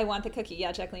 I want the cookie.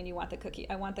 Yeah, Jacqueline, you want the cookie.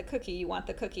 I want the cookie. You want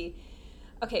the cookie.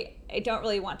 Okay, I don't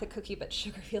really want the cookie, but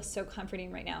sugar feels so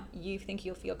comforting right now. You think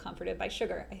you'll feel comforted by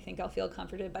sugar. I think I'll feel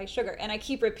comforted by sugar. And I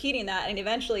keep repeating that, and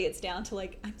eventually it's down to,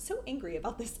 like, I'm so angry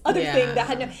about this other thing that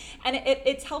had no... And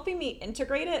it's helping me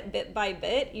integrate it bit by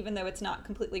bit, even though it's not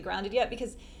completely grounded yet,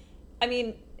 because, I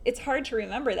mean, it's hard to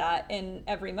remember that in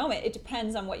every moment. It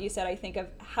depends on what you said, I think, of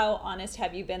how honest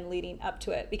have you been leading up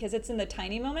to it, because it's in the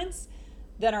tiny moments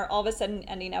that are all of a sudden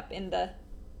ending up in the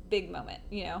big moment,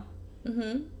 you know?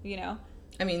 You know?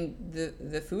 I mean,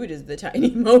 the food is the tiny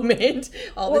moment.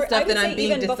 All the stuff that I'm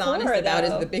being dishonest about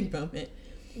is the big moment.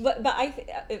 But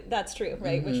that's true,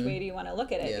 right? Which way do you want to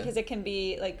look at it? Because it can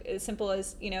be, like, as simple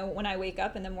as, you know, when I wake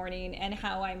up in the morning and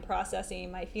how I'm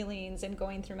processing my feelings and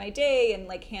going through my day and,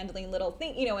 like, handling little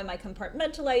things, you know, am I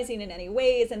compartmentalizing in any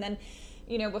ways? And then,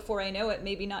 you know, before I know it,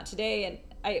 maybe not today, and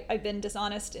I've been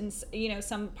dishonest, and, you know,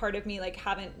 some part of me, like,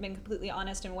 haven't been completely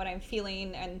honest in what I'm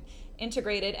feeling and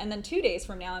integrated, and then 2 days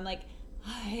from now I'm like,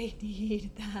 I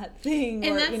need that thing.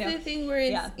 And that's, you know, the thing where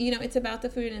it's, you know, it's about the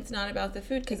food and it's not about the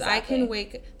food, because I can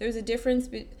there's a difference,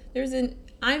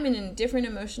 I'm in a different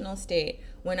emotional state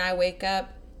when I wake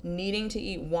up needing to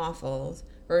eat waffles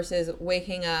versus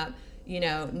waking up, you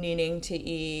know, needing to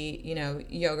eat, you know,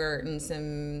 yogurt and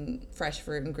some fresh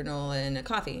fruit and granola and a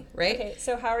coffee, right? Okay,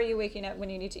 so how are you waking up when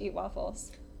you need to eat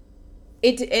waffles?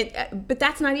 But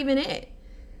that's not even it.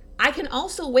 I can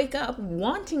also wake up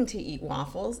wanting to eat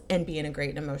waffles and be in a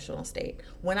great emotional state.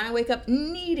 When I wake up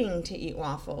needing to eat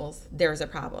waffles, there's a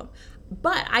problem.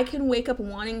 But I can wake up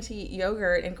wanting to eat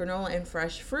yogurt and granola and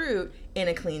fresh fruit in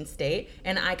a clean state,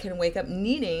 and I can wake up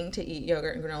needing to eat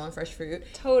yogurt and granola and fresh fruit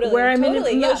where I'm in an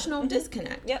emotional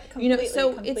disconnect. Completely, you know,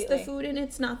 so it's the food and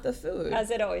it's not the food.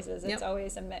 As it always is. It's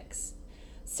always a mix.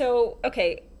 So,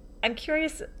 okay, I'm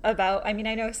curious about, I mean,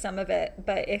 I know some of it,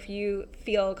 but if you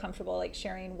feel comfortable, like,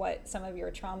 sharing what some of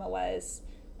your trauma was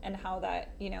and how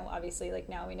that, you know, obviously, like,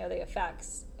 now we know the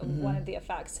effects. One of the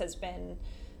effects has been,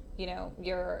 you know,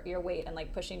 your weight and,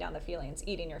 like, pushing down the feelings,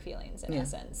 eating your feelings in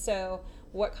essence. So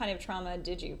what kind of trauma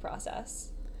did you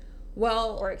process?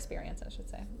 Well, or experience, I should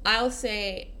say. I'll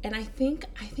say, and I think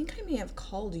I may have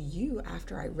called you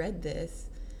after I read this,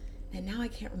 and now I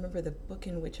can't remember the book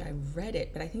in which I read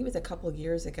it, but I think it was a couple of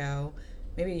years ago,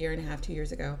 maybe a year and a half, 2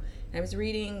 years ago. And I was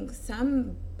reading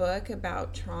some book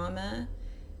about trauma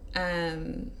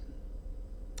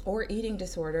or eating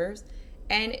disorders,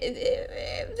 and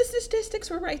the statistics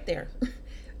were right there.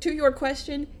 To your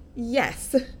question,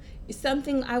 yes.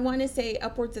 Something, I want to say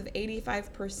upwards of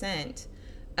 85%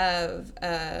 of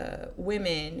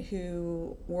women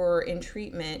who were in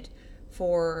treatment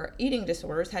for eating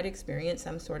disorders had experienced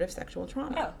some sort of sexual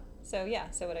trauma. Oh, so yeah.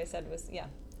 So what I said was,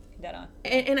 Dead on.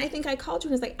 And I think I called you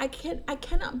and was like, I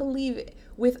cannot believe,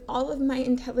 with all of my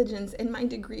intelligence and my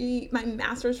degree, my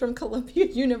master's from Columbia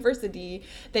University,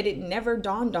 that it never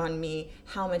dawned on me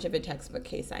how much of a textbook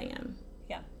case I am.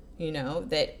 Yeah. You know,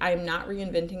 that I'm not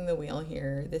reinventing the wheel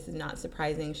here. This is not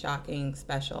surprising, shocking,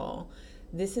 special.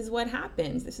 This is what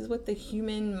happens. This is what the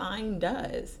human mind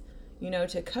does, you know,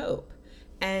 to cope.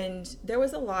 And there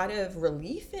was a lot of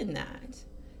relief in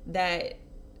that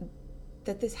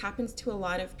this happens to a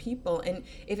lot of people. And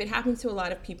if it happens to a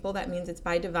lot of people, that means it's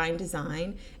by divine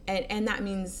design. And that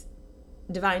means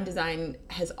divine design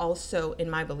has also,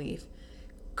 in my belief,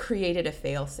 created a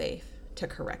fail-safe to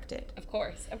correct it. Of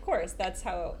course. That's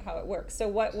how it works. So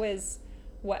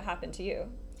what happened to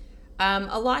you?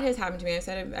 A lot has happened to me. I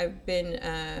said I've been,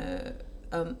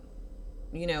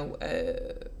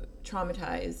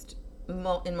 traumatized in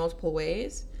multiple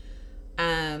ways.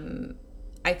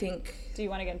 I think... Do you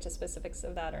want to get into specifics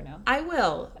of that or no? I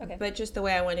will, okay. But just the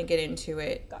way I want to get into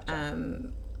it,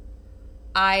 Gotcha.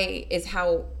 is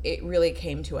how it really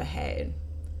came to a head.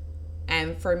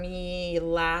 And for me,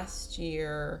 last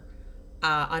year,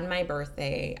 on my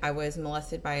birthday, I was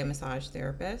molested by a massage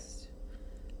therapist.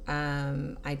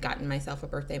 I'd gotten myself a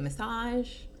birthday massage,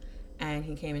 and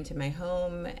he came into my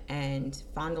home and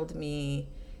fondled me,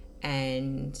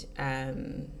 and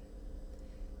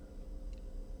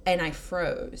I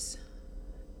froze.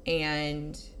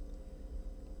 And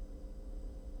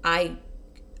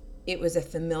it was a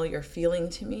familiar feeling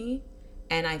to me,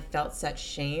 and I felt such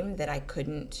shame that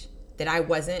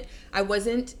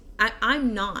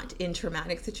I'm not in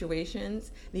traumatic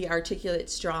situations the articulate,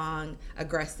 strong,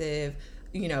 aggressive,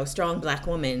 strong Black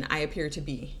woman I appear to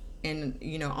be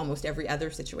in, almost every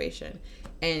other situation.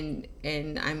 And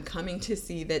I'm coming to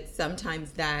see that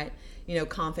sometimes that,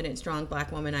 confident, strong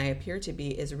Black woman I appear to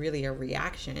be is really a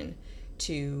reaction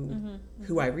to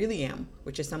who I really am,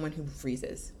 which is someone who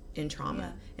freezes in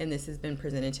trauma. Yeah. And this has been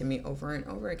presented to me over and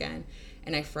over again.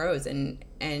 And I froze. And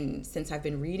since I've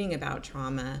been reading about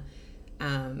trauma,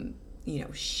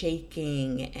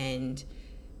 shaking and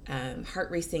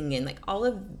heart racing and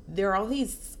there are all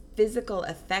these physical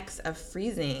effects of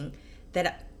freezing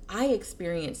that I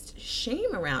experienced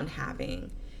shame around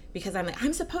having, because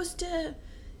I'm supposed to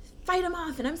fight them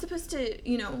off, and I'm supposed to,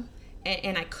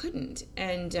 and I couldn't.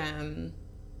 And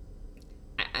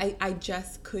I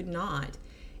just could not.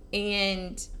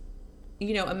 And,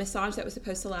 a massage that was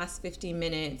supposed to last 50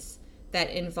 minutes that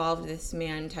involved this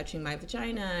man touching my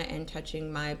vagina and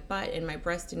touching my butt and my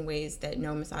breast in ways that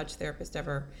no massage therapist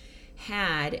ever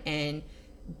had, and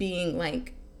being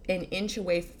like an inch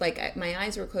away, my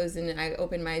eyes were closed and I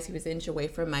opened my eyes, he was an inch away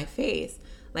from my face,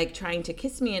 trying to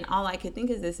kiss me, and all I could think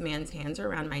is this man's hands are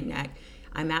around my neck.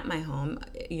 I'm at my home,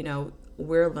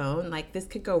 we're alone, this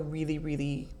could go really,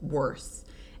 really worse.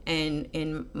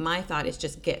 And my thought is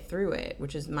just get through it,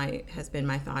 which has been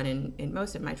my thought in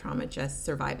most of my trauma, just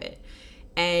survive it.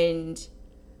 And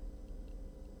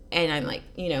I'm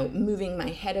moving my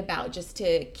head about just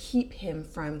to keep him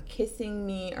from kissing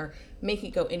me or make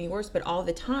it go any worse, but all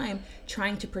the time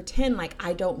trying to pretend like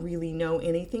I don't really know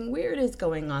anything weird is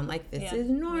going on, this is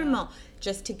normal,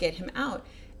 just to get him out.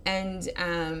 And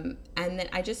then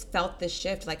I just felt this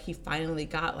shift, he finally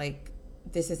got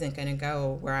this isn't going to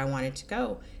go where I wanted to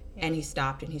go. Yeah. And he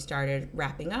stopped and he started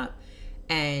wrapping up.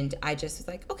 And I just was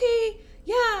like, okay,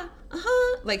 yeah,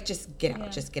 just get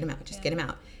out, just get him out, get him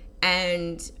out.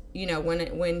 And,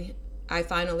 when I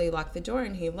finally locked the door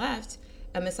and he left,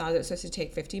 a massage that was supposed to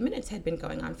take 50 minutes had been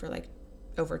going on for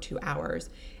over 2 hours.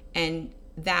 And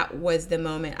that was the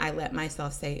moment I let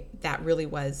myself say, that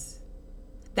was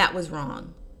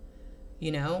wrong,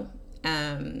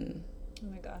 Oh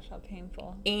my gosh, how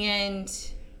painful. And,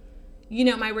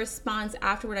 my response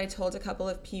afterward, I told a couple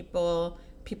of people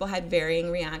had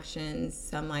varying reactions.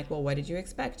 Some well, what did you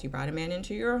expect? You brought a man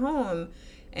into your home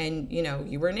and,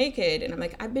 you were naked. And I'm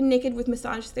I've been naked with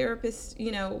massage therapists,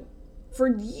 for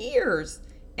years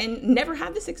and never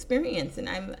had this experience. And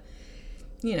I'm,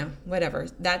 whatever.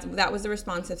 That was the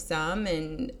response of some.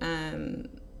 And,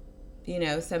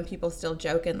 some people still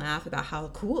joke and laugh about how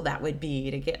cool that would be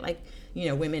to get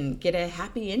women get a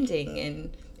happy ending,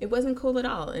 and it wasn't cool at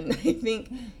all. And I think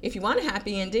if you want a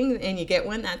happy ending and you get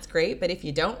one, that's great. But if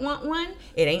you don't want one,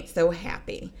 it ain't so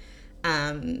happy.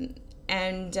 And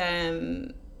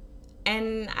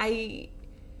I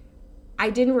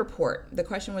didn't report. The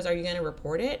question was, are you going to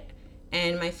report it?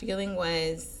 And my feeling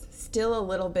was still a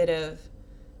little bit of,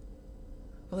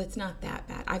 well, it's not that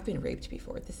bad. I've been raped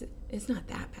before. It's not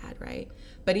that bad, right?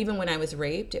 But even when I was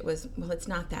raped, it was, well, it's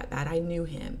not that bad. I knew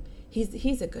him.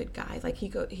 He's a good guy. Like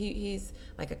he's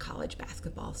like a college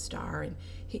basketball star, and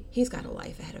he's got a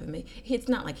life ahead of him. It's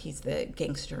not like he's the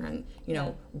gangster and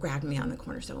grabbed me on the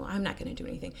corner. So I'm not going to do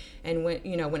anything. And when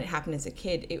it happened as a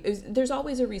kid, there's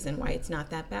always a reason why it's not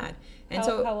that bad. And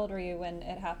how old were you when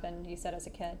it happened? You said as a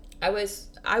kid. I was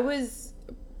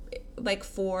like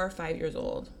 4 or 5 years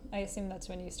old. I assume that's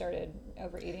when you started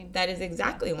overeating. That is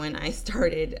exactly when I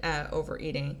started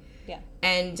overeating. Yeah.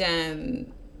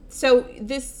 And so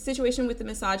this situation with the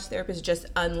massage therapist just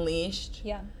unleashed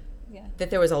that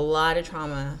there was a lot of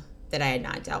trauma that I had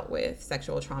not dealt with,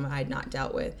 sexual trauma I had not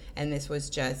dealt with, and this was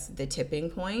just the tipping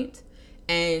point.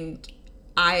 And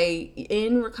I,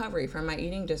 in recovery from my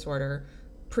eating disorder,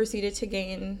 proceeded to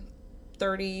gain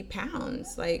 30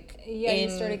 pounds, you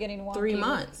started getting wonky 3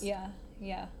 months. Yeah,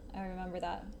 I remember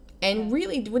that. And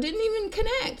really didn't even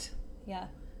connect. Yeah.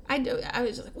 I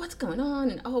was just like, what's going on?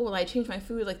 And I changed my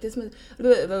food, like this, blah,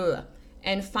 blah, blah.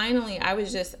 And finally I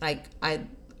was just like, I'd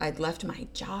left my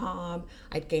job,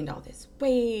 I'd gained all this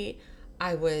weight,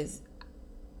 I'd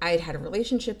had a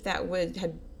relationship that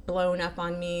had blown up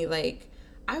on me, like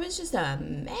I was just a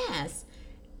mess.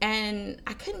 And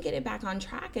I couldn't get it back on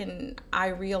track, and I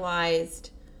realized,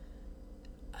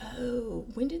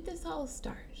 when did this all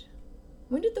start?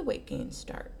 When did the weight gain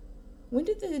start? When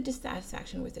did the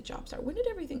dissatisfaction with the job start? When did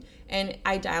everything? And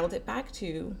I dialed it back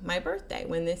to my birthday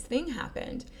when this thing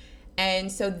happened.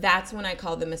 And so that's when I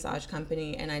called the massage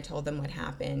company and I told them what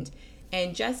happened.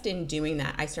 And just in doing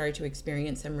that, I started to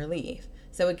experience some relief.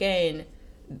 So again,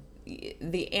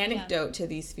 the antidote to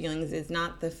these feelings is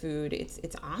not the food, it's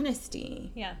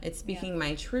honesty. Yeah. It's speaking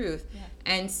my truth. Yeah.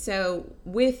 And so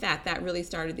with that really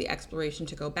started the exploration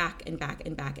to go back and back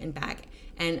and back and back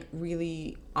and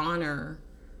really honor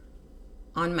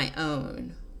on my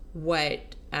own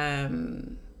what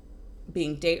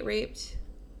being date raped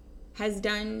has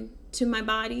done to my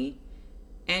body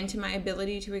and to my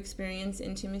ability to experience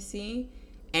intimacy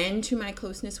and to my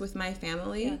closeness with my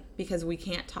family, because we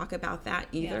can't talk about that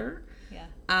either. Yeah.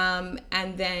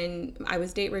 And then I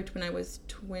was date raped when I was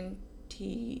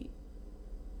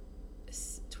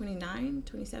 29,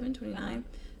 29,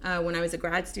 when I was a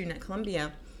grad student at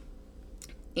Columbia,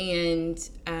 and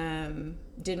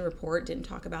didn't report, didn't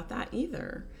talk about that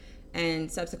either.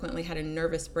 And subsequently had a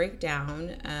nervous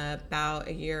breakdown about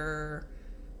a year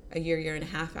and a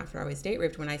half after I was date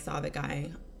raped, when I saw the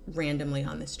guy randomly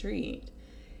on the street.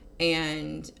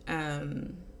 And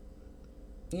I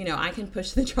can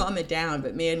push the trauma down,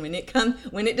 but man, when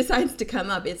it decides to come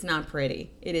up, it's not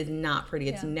pretty. It is not pretty.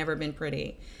 It's never been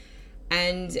pretty.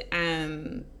 And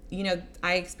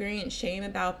I experienced shame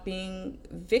about being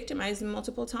victimized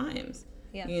multiple times.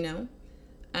 Yeah.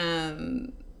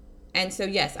 And so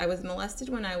yes, I was molested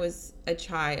when I was a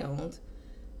child.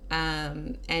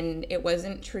 And it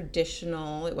wasn't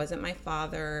traditional. It wasn't my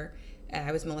father.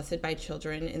 I was molested by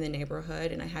children in the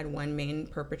neighborhood, and I had one main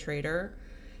perpetrator,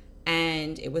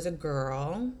 and it was a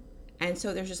girl. And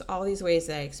so there's just all these ways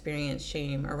that I experienced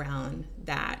shame around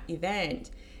that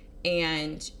event.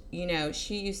 And,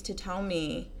 she used to tell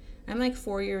me, I'm like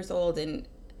 4 years old, and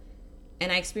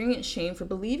I experienced shame for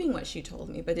believing what she told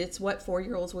me, but it's what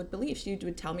 4-year-olds would believe. She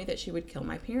would tell me that she would kill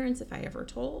my parents if I ever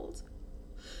told.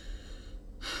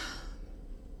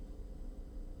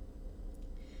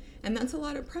 And that's a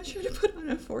lot of pressure to put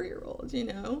on a 4-year-old,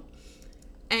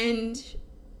 And,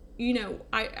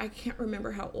 I can't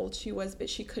remember how old she was,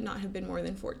 but she could not have been more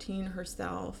than 14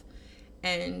 herself.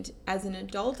 And as an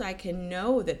adult, I can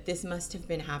know that this must have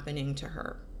been happening to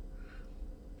her.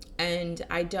 And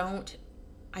I don't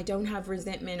have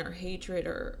resentment or hatred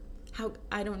or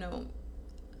I don't know.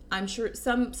 I'm sure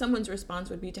someone's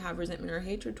response would be to have resentment or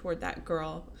hatred toward that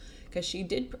girl, because she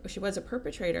was a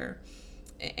perpetrator.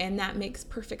 And that makes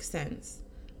perfect sense.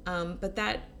 But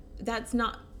that's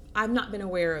not, I've not been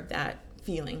aware of that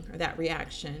feeling or that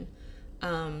reaction,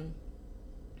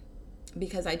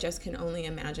 because I just can only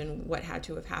imagine what had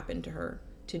to have happened to her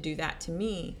to do that to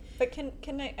me. But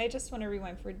can I just want to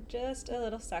rewind for just a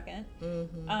little second.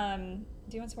 Mm-hmm.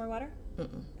 Do you want some more water?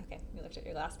 Mm-mm. Okay, you looked at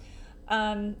your glass.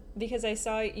 Because I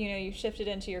saw, you shifted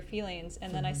into your feelings,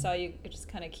 and then I saw you just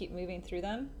kind of keep moving through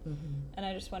them. Mm-hmm. And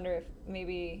I just wonder if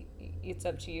maybe it's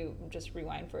up to you, just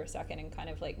rewind for a second and kind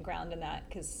of like ground in that,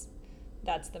 because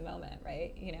that's the moment,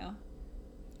 right?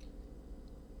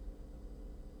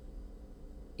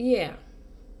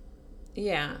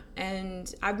 Yeah.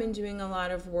 And I've been doing a lot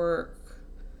of work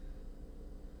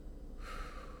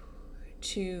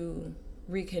to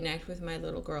reconnect with my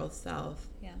little girl self.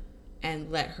 Yeah.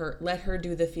 and let her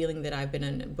do the feeling that I've been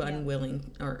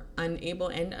unwilling or unable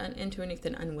and to an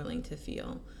extent unwilling to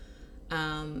feel.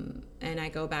 And I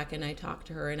go back and I talk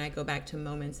to her, and I go back to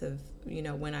moments of,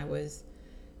 when I was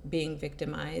being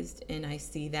victimized, and I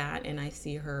see that, and I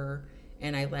see her,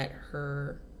 and I let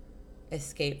her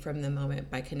escape from the moment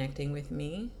by connecting with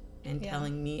me and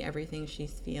telling me everything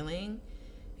she's feeling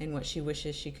and what she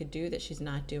wishes she could do that she's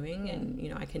not doing.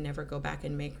 And I can never go back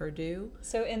and make her do.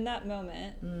 So in that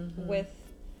moment with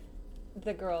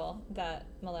the girl that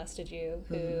molested you,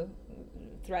 who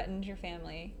threatened your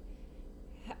family,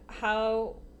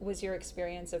 how was your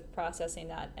experience of processing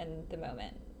that in the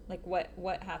moment? Like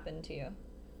what happened to you?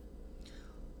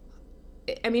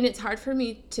 I mean, it's hard for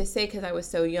me to say because I was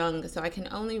so young, so I can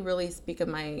only really speak of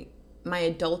my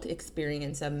adult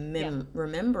experience of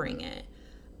remembering it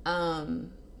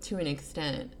to an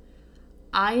extent.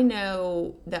 I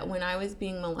know that when I was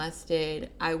being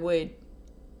molested, I would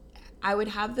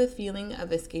have the feeling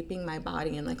of escaping my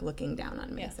body and like looking down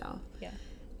on myself. Yeah.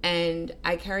 And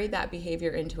I carried that behavior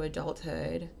into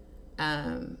adulthood.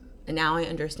 And now I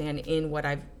understand in what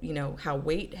I've, how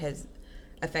weight has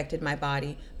affected my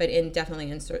body, but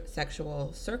definitely in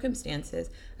sexual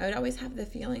circumstances, I would always have the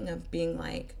feeling of being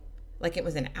like it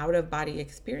was an out-of-body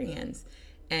experience.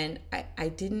 And I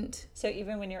didn't... So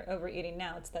even when you're overeating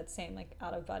now, it's that same like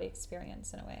out-of-body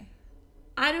experience in a way?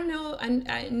 I don't know.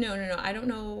 No. I don't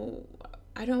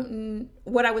know.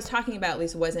 What I was talking about, at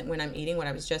least, wasn't when I'm eating. What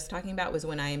I was just talking about was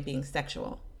when I am being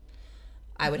sexual.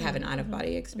 I would have an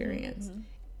out-of-body experience.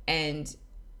 And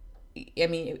I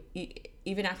mean,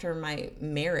 even after my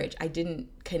marriage, I didn't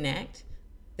connect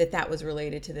that was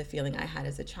related to the feeling I had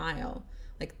as a child.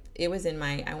 Like, it was in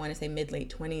my, I want to say,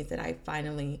 mid-late 20s that I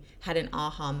finally had an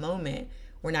aha moment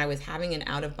when I was having an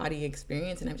out-of-body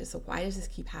experience, and I'm just like, why does this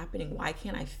keep happening? Why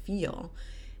can't I feel?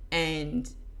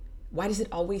 And why does it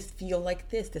always feel like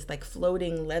this like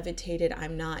floating, levitated,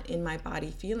 I'm not in my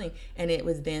body feeling? And it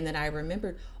was then that I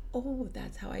remembered, oh,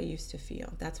 that's how I used to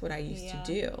feel. That's what I used to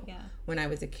do when I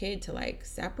was a kid, to like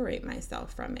separate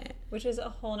myself from it. Which is a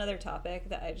whole nother topic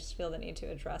that I just feel the need to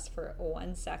address for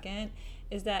 1 second,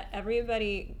 is that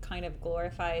everybody kind of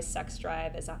glorifies sex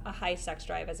drive as a high sex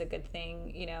drive as a good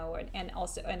thing, and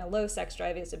a low sex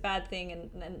drive is a bad thing,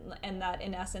 and that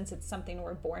in essence it's something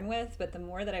we're born with. But the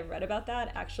more that I've read about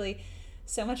that, actually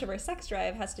so much of our sex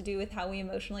drive has to do with how we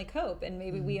emotionally cope, and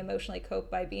maybe we emotionally cope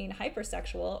by being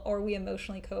hypersexual, or we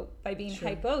emotionally cope by being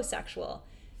hyposexual.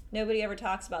 Nobody ever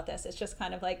talks about this. It's just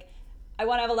kind of like, I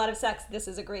want to have a lot of sex, this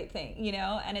is a great thing,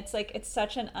 and it's like, it's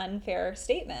such an unfair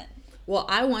statement. Well,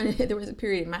 there was a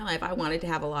period in my life I wanted to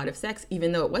have a lot of sex,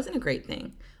 even though it wasn't a great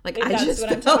thing. Like, Maybe I that's just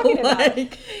what I'm talking about.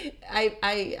 Like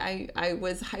I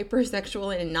was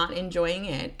hypersexual and not enjoying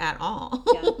it at all.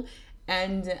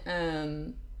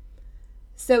 And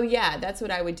so yeah, that's what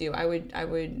I would do. I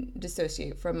would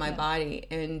dissociate from my body,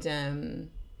 and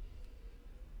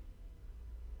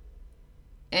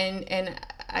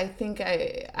I think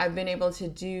I've been able to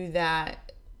do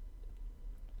that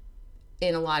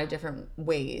in a lot of different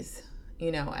ways,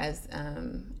 as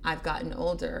I've gotten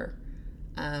older,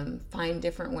 find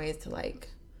different ways to like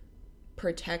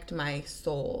protect my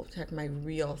soul, protect my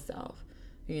real self,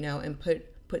 and put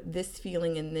this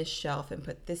feeling in this shelf, and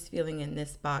put this feeling in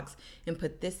this box, and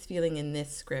put this feeling in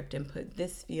this script, and put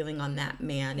this feeling on that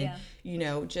man.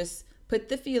 And, just put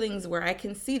the feelings where I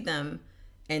can see them,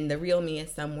 and the real me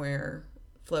is somewhere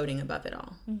floating above it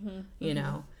all,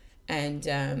 and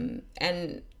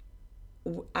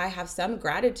I have some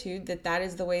gratitude that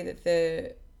is the way that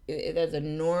that's a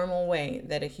normal way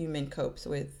that a human copes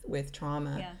with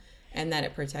trauma. And that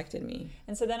it protected me.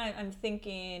 And so then I'm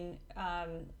thinking,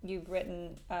 you've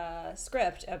written a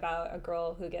script about a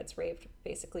girl who gets raped,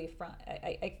 basically from,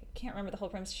 I can't remember the whole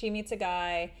premise. She meets a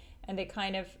guy, and they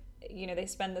kind of, they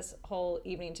spend this whole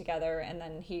evening together, and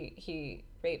then he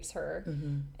rapes her.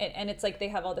 And it's like they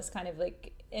have all this kind of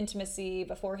like intimacy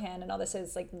beforehand, and all this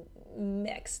is like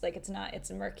mixed. Like it's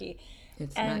murky.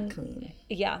 It's not clean.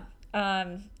 Yeah.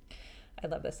 I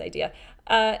love this idea.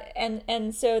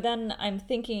 And so then I'm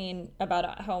thinking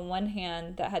about how on one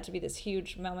hand that had to be this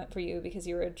huge moment for you, because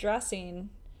you were addressing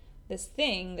this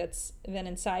thing that's been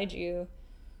inside you,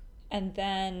 and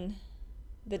then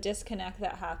the disconnect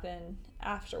that happened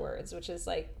afterwards, which is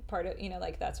like part of,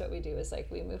 like that's what we do, is like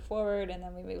we move forward and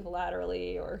then we move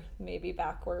laterally or maybe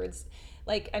backwards.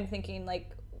 Like I'm thinking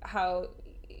like how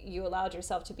you allowed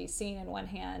yourself to be seen in one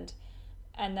hand,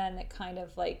 and then it kind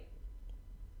of like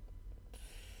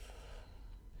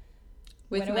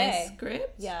with my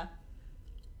script? Yeah.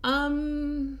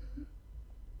 Well,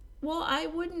 I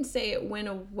wouldn't say it went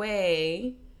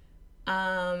away.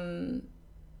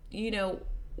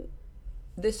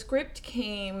 the script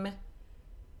came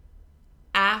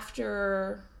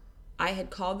after I had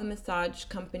called the massage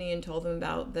company and told them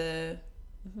about the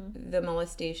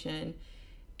molestation,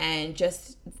 and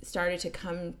just started to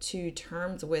come to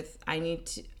terms with I need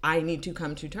to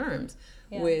come to terms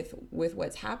with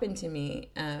what's happened to me.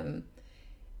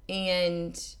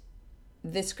 And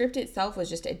the script itself was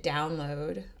just a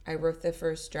download. I wrote the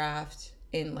first draft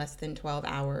in less than 12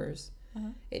 hours.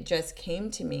 It just came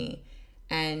to me.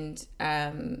 And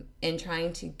in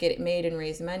trying to get it made and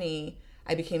raise money,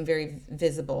 I became very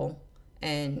visible,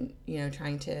 and,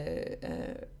 trying to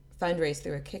fundraise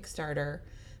through a Kickstarter,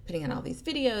 putting out all these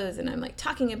videos, and I'm like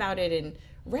talking about it and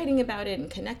writing about it and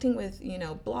connecting with,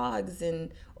 blogs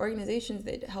and organizations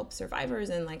that help survivors.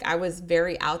 And like, I was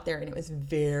very out there, and it was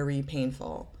very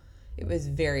painful. It was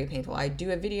very painful. I'd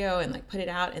do a video and like put it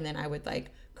out, and then I would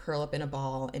like curl up in a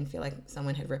ball and feel like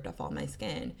someone had ripped off all my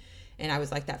skin. And I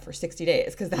was like that for 60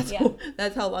 days because that's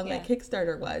how long my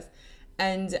Kickstarter was.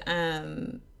 And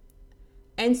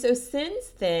so since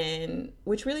then,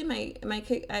 which really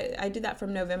I did that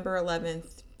from November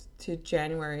 11th to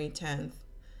January 10th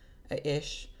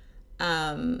ish.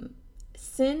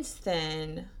 Since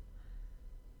then,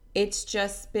 it's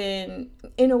just been,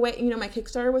 in a way, my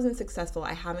Kickstarter wasn't successful.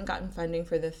 I haven't gotten funding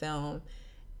for the film.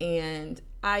 And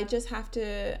I just have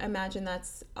to imagine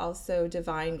that's also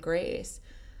divine grace.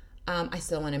 I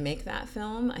still want to make that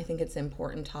film. I think it's an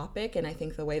important topic, and I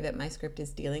think the way that my script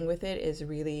is dealing with it is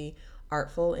really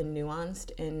artful and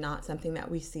nuanced, and not something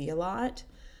that we see a lot.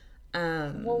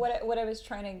 Well, what I was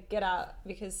trying to get at,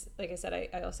 because like I said,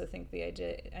 I also think the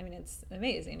idea, I mean, it's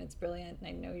amazing, it's brilliant, and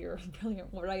I know you're a brilliant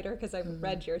writer because I've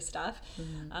read your stuff.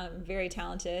 Very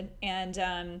talented,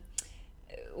 and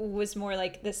was more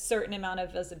like this certain amount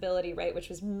of visibility, right, which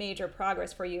was major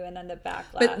progress for you, and then the backlash.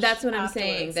 But that's what I'm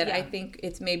saying, that I think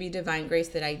it's maybe divine grace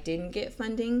that I didn't get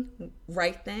funding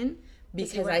right then,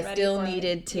 because I still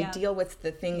needed to deal with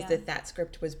the things that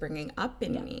script was bringing up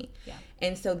in me.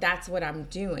 And so that's what I'm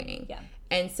doing.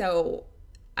 And so,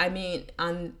 I mean,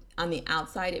 on the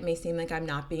outside, it may seem like I'm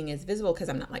not being as visible because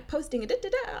I'm not like posting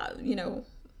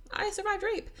I survived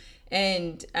rape.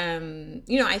 And,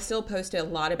 I still post a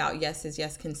lot about yes is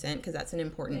yes consent, because that's an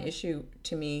important issue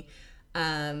to me.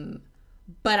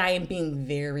 But I am being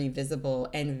very visible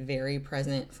and very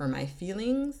present for my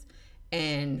feelings,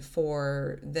 and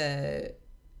for the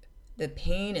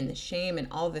pain and the shame and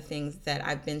all the things that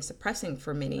I've been suppressing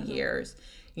for many years,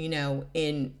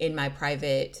 in my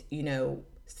private,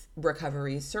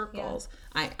 recovery circles.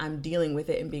 I'm dealing with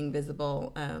it and being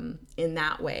visible in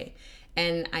that way.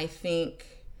 And I think,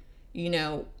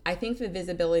 the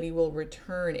visibility will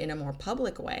return in a more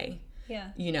public way.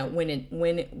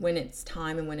 When it's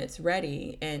time and when it's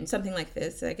ready. And something like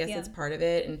this, I guess it's part of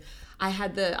it. And I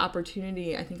had the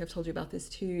opportunity, I think I've told you about this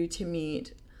too, to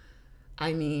meet,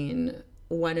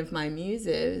 one of my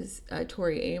muses,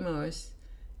 Tori Amos,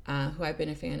 who I've been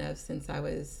a fan of since I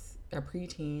was a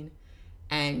preteen.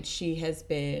 And she has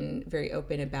been very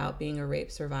open about being a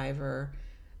rape survivor,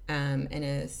 and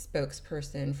a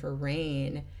spokesperson for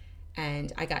RAINN.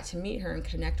 And I got to meet her and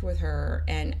connect with her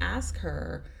and ask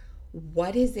her,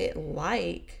 what is it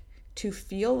like to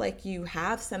feel like you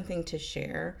have something to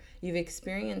share? You've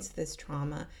experienced this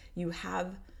trauma. You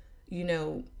have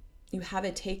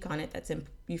a take on it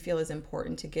you feel is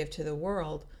important to give to the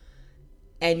world,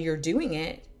 and you're doing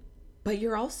it, but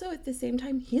you're also at the same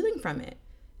time healing from it,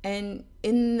 and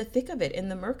in the thick of it, in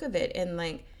the murk of it. And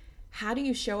like, how do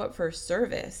you show up for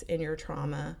service in your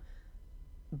trauma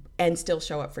and still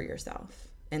show up for yourself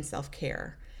and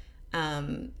self-care?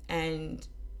 And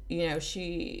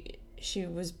she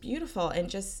was beautiful, and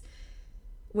just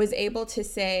was able to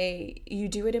say, you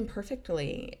do it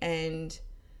imperfectly. And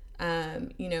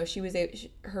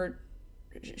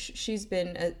she's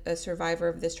been a survivor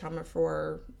of this trauma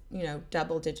for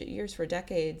double-digit years, for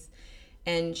decades.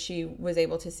 And she was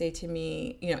able to say to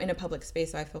me, in a public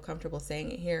space, so I feel comfortable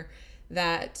saying it here,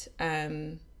 that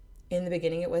in the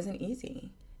beginning it wasn't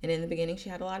easy. And in the beginning she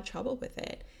had a lot of trouble with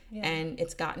it. And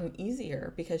it's gotten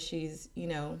easier because she's,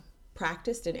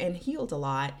 practiced and healed a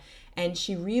lot. And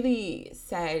she really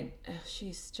said,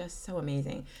 she's just so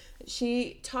amazing.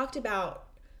 She talked about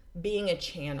being a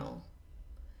channel,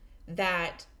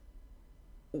 that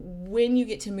when you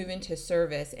get to move into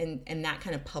service and that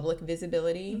kind of public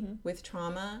visibility with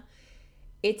trauma,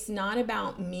 it's not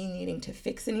about me needing to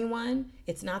fix anyone.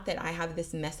 It's not that I have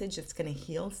this message that's going to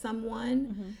heal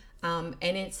someone. And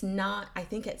it's not, I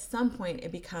think at some point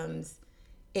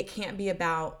it can't be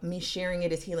about me sharing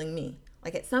it as healing me.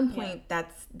 Like at some point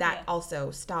that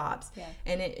also stops.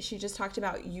 And she just talked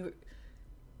about, you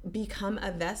become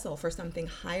a vessel for something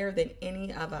higher than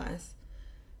any of us.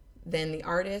 than the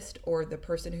artist or the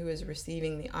person who is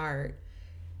receiving the art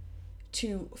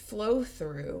to flow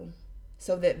through,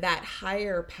 so that that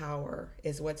higher power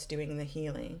is what's doing the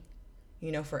healing,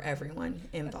 for everyone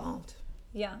involved.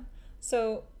 Yeah.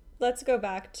 So let's go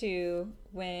back to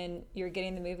when you're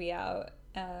getting the movie out,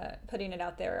 putting it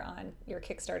out there on your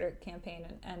Kickstarter campaign,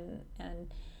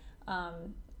 and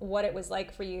what it was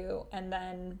like for you, and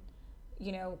then,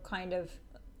 kind of,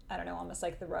 I don't know, almost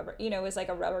like the rubber, it was like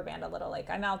a rubber band a little,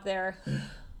 like, I'm out there,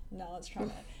 no, it's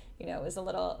trauma. It was a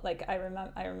little, like, I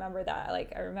remember that,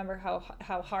 like, I remember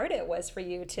how hard it was for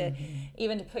you to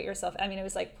even to put yourself, I mean, it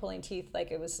was like pulling teeth,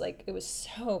 like, it was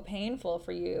so painful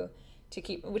for you to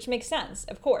keep, which makes sense,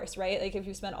 of course, right? Like, if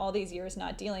you spent all these years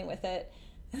not dealing with it,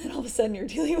 and then all of a sudden you're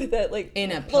dealing with it, like,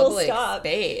 in a public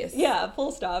space. Yeah,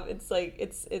 full stop. It's like,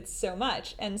 it's so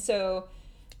much. And so...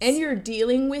 And you're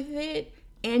dealing with it,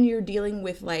 and you're dealing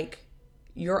with, like,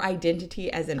 your identity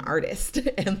as an artist,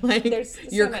 and, like,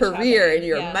 your career and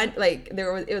your money. Like,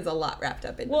 it was a lot wrapped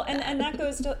up in that. Well, and that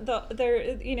goes to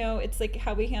it's like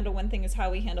how we handle one thing is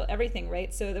how we handle everything,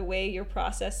 right? So the way you're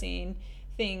processing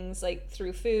things, like,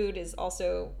 through food is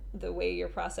also the way you're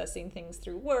processing things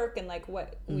through work, and, like,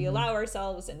 what we allow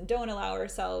ourselves and don't allow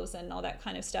ourselves and all that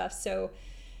kind of stuff. So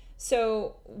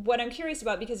what I'm curious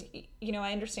about, because,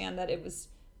 I understand that it was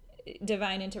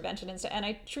divine intervention and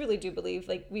I truly do believe,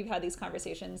 like, we've had these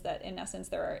conversations that in essence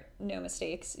there are no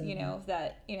mistakes,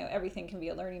 that, everything can be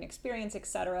a learning experience,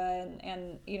 etc.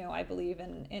 And I believe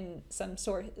in some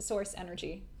source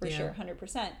energy for sure,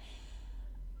 100%.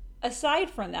 Aside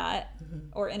from that,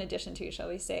 or in addition to, shall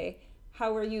we say,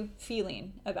 how are you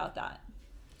feeling about that?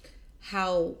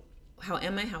 How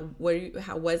am I?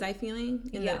 How was I feeling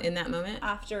in that moment?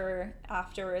 After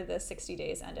the 60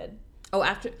 days ended. Oh,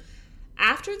 after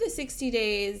the 60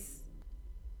 days,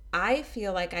 I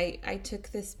feel like I took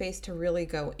this space to really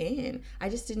go in. I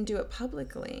just didn't do it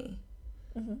publicly.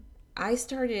 I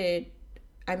started,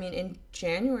 in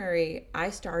January, I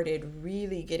started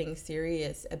really getting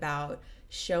serious about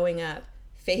showing up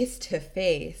face to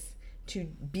face to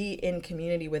be in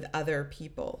community with other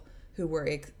people who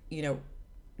were,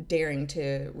 daring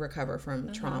to recover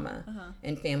from trauma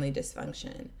and family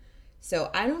dysfunction.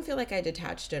 So I don't feel like I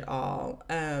detached at all.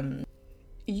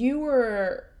 You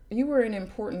were an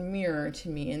important mirror to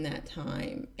me in that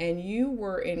time, and you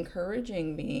were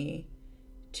encouraging me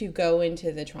to go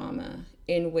into the trauma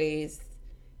in ways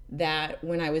that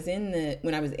when I was in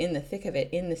the thick of it,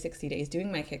 in the 60 days doing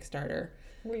my Kickstarter.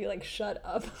 Were you like, shut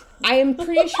up? I am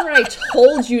pretty sure I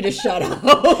told you to shut up.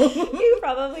 You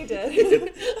probably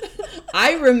did.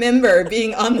 I remember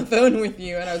being on the phone with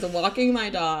you, and I was walking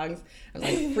my dogs. I was,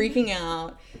 like, freaking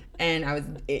out, and I was,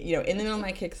 in the middle of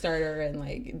my Kickstarter, and,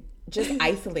 like, just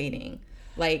isolating,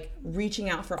 like, reaching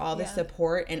out for all the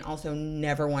support, and also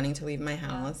never wanting to leave my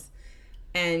house.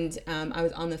 And I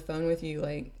was on the phone with you,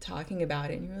 like, talking about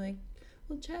it, and you were like,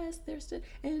 well, Jess,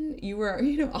 and you were,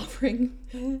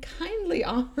 kindly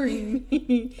offering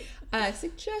me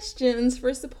suggestions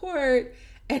for support,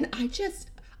 and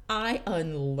I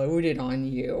unloaded on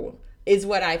you, is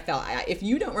what I felt. If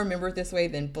you don't remember it this way,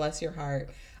 then bless your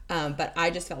heart. But I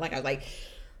just felt like I was like,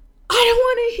 I don't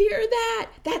want to hear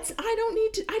that. I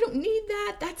don't need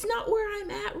that. That's not where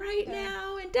I'm at right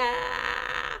now.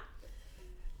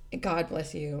 And God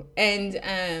bless you. And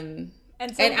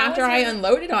after I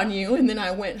unloaded on you, and then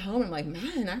I went home, I'm like,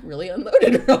 man, I really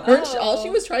unloaded her. Oh. All she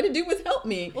was trying to do was help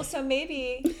me. Well, so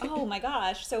maybe, oh my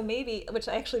gosh. So maybe, which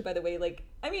actually, by the way, like,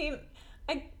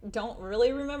 I don't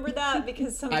really remember that,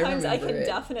 because sometimes I can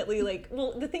definitely, like,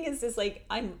 well, the thing is like,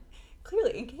 I'm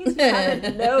clearly, in case you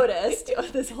haven't noticed,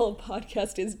 this whole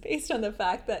podcast is based on the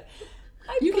fact that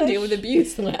you can deal with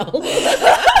abuse well.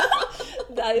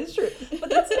 That is true. But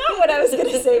that's not what I was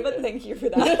going to say, but thank you for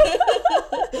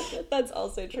that. That's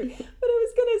also true. What I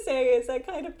was going to say is I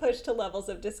kind of push to levels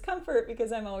of discomfort,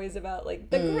 because I'm always about, like,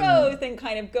 the growth and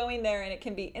kind of going there, and it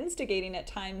can be instigating at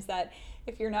times that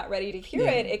if you're not ready to hear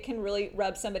it can really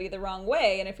rub somebody the wrong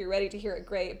way. And if you're ready to hear it,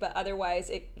 great. But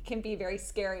otherwise, it can be very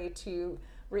scary to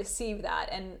receive that.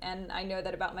 And I know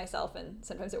that about myself, and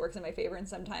sometimes it works in my favor, and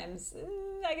sometimes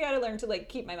I got to learn to, like,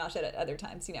 keep my mouth shut at other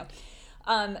times,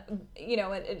 and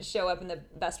show up in the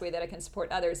best way that I can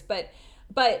support others. But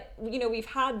we've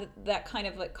had that kind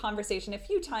of, like, conversation a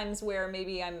few times where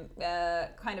maybe I'm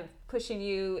kind of pushing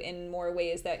you in more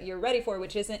ways that you're ready for,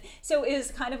 which isn't. So it is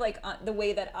kind of like the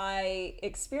way that I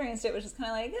experienced it, which is kind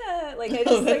of like I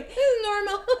just like, this is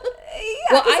normal.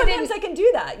 Yeah, well, sometimes I can do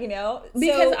that,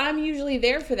 because I'm usually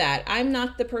there for that. I'm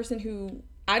not the person who,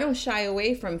 I don't shy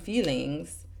away from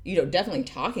feelings. Definitely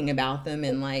talking about them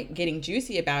and, like, getting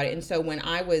juicy about it. And so when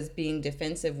I was being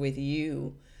defensive with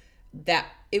you, that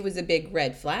it was a big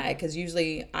red flag, because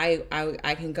usually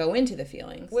I can go into the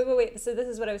feelings. Wait. So this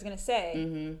is what I was going to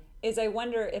say. Is I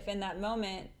wonder if in that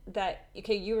moment that,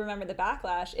 okay, you remember the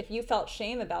backlash, if you felt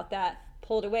shame about that,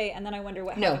 pulled away, and then I wonder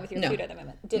what happened with your food at the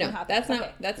moment. Didn't happen.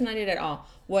 That's not it at all.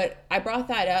 What I brought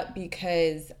that up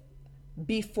because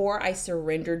before I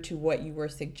surrendered to what you were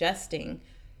suggesting,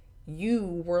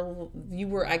 you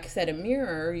were I said a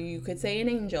mirror, you could say an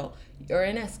angel or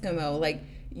an Eskimo, like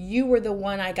you were the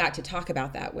one I got to talk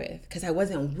about that with, because I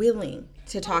wasn't willing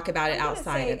to talk about it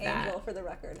outside of that. Angel for the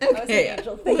record. Okay. I was an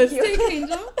angel. Thank you.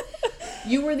 Angel.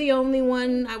 You were the only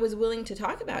one I was willing to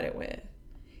talk about it with.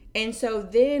 And so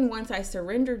then once I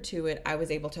surrendered to it, I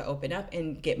was able to open up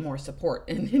and get more support,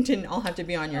 and it didn't all have to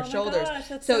be on your shoulders. Gosh,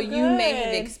 that's so good. You may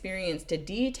have experienced a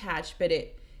detach, but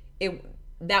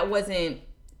that wasn't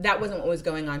what was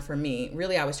going on for me.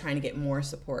 Really, I was trying to get more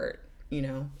support,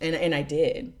 and I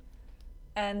did.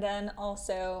 And then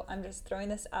also, I'm just throwing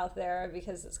this out there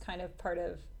because it's kind of part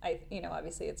of,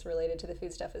 obviously it's related to the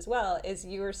food stuff as well, is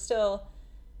you were still,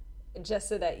 just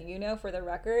so that for the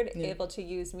record, able to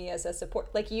use me as a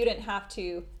support. Like, you didn't have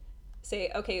to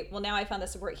say, okay, well, now I found the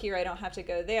support here, I don't have to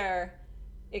go there.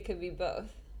 It could be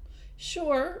both.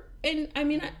 Sure. And I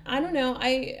mean, I don't know.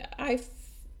 I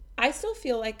still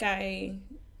feel like No,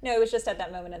 it was just at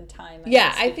that moment in time.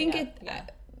 I think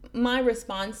my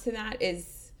response to that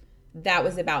is, that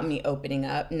was about me opening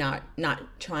up, not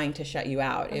trying to shut you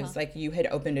out. It was like you had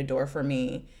opened a door for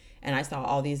me, and I saw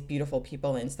all these beautiful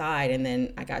people inside, and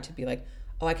then I got to be like,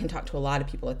 oh, I can talk to a lot of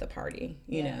people at the party,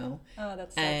 you know. Oh,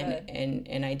 that's so good.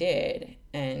 And I did,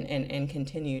 and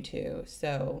continue to.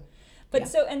 So. But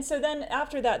so then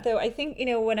after that, though, I think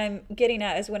what I'm getting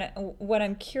at is what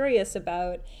I'm curious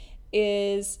about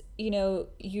is you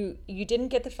didn't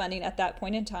get the funding at that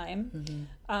point in time.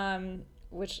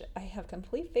 Which I have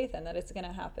complete faith in that it's going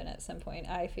to happen at some point.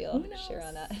 I feel sure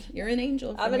on that. You're an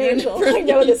angel. I'm an angel. I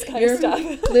know this kind of stuff.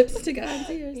 Lips to God's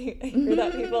ears. Hear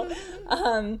that, people?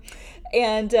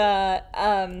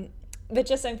 But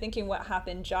just I'm thinking what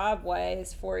happened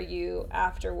job-wise for you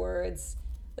afterwards.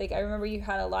 Like, I remember you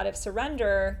had a lot of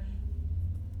surrender.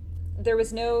 There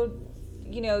was no,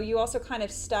 you also kind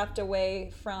of stepped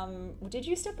away from, did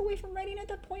you step away from writing at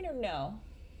that point or no?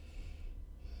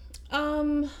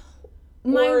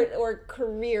 Or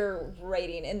career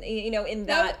writing, and in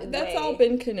that's way. All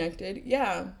been connected.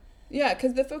 Yeah,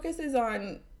 because the focus is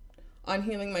on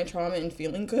healing my trauma and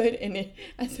feeling good. And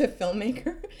as a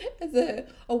filmmaker, as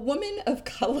a woman of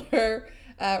color,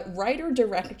 writer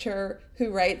director who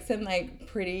writes some like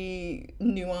pretty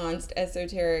nuanced,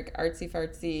 esoteric, artsy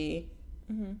fartsy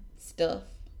stuff.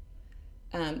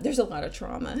 There's a lot of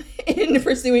trauma in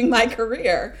pursuing my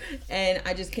career, and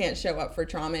I just can't show up for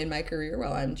trauma in my career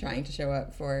while I'm trying to show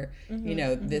up for,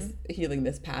 this healing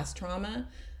this past trauma.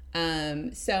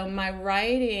 So my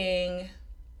writing,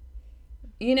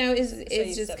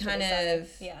 is just kind of,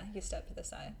 you step to the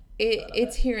side.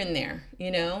 It's here and there,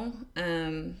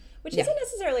 which isn't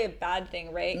necessarily a bad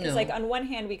thing, right? Because like on one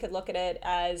hand, we could look at it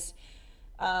as,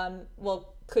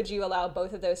 could you allow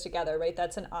both of those together, right?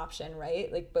 That's an option,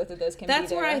 right? Like both of those can be there.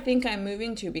 That's where I think I'm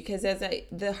moving to, because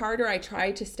the harder I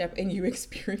try to step, and you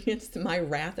experienced my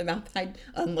wrath about that,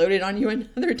 I unloaded on you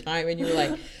another time, and you were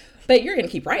like, but you're going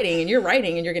to keep writing, and you're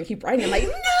writing, and you're going to keep writing. I'm like, no,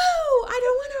 I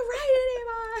don't want to write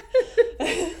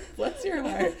anymore. Bless your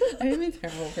heart. I am a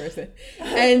terrible person.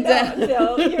 And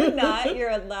no, you're not. You're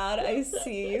allowed. I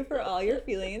see you for all your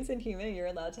feelings and human. You're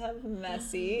allowed to have a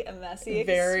messy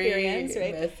experience,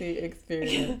 right? Messy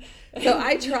experience. So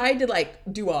I tried to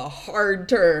do a hard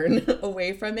turn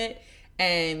away from it,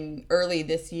 and early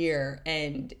this year,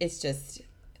 and it's just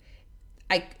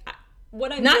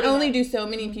not only do so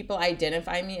many people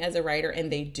identify me as a writer,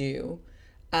 and they do.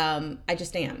 I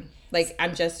just am. Like,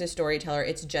 I'm just a storyteller.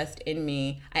 It's just in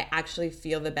me. I actually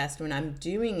feel the best when I'm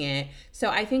doing it. So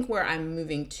I think where I'm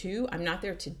moving to, I'm not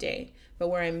there today, but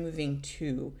where I'm moving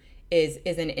to is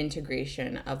an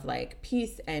integration of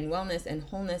peace and wellness and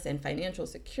wholeness and financial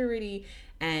security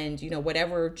and,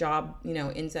 whatever job,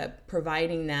 ends up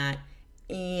providing that,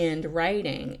 and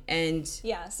writing. And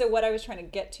so what I was trying to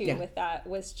get to with that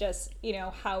was just,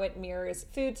 how it mirrors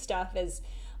food stuff is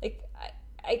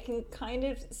I can kind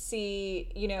of see,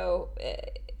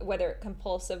 whether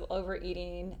compulsive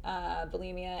overeating,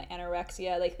 bulimia,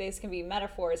 anorexia, these can be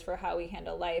metaphors for how we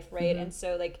handle life, right? And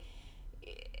so,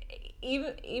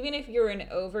 even if you're an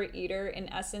overeater,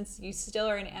 in essence, you still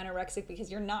are an anorexic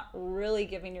because you're not really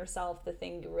giving yourself the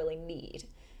thing you really need.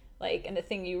 And the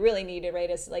thing you really need, right,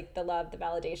 is the love, the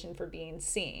validation for being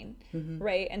seen,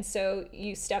 right? And so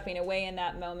you stepping away in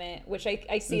that moment, which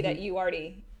I see that you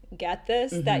already get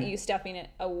this, that you stepping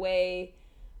away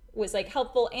was like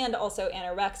helpful and also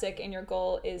anorexic, and your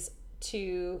goal is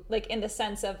to, like, in the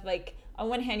sense of, like, on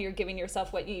one hand you're giving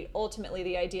yourself what you need. Ultimately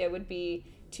the idea would be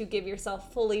to give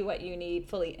yourself fully what you need,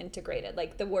 fully integrated,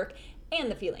 like the work and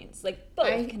the feelings, like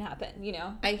both can happen, you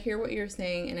know? I hear what you're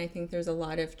saying, and I think there's a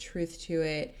lot of truth to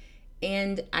it.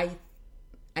 And I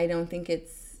don't think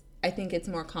I think it's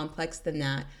more complex than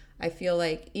that. I feel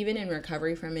like even in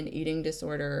recovery from an eating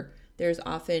disorder, there's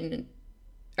often,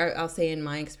 or I'll say in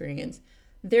my experience,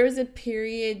 there's a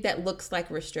period that looks like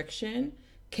restriction,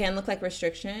 can look like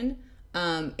restriction,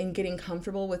 in getting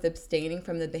comfortable with abstaining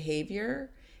from the behavior.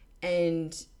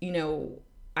 And, you know,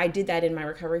 I did that in my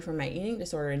recovery from my eating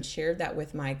disorder and shared that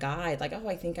with my guide, like, oh,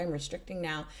 I think I'm restricting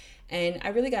now. And I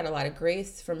really got a lot of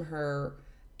grace from her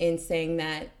in saying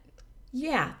that,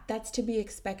 yeah, that's to be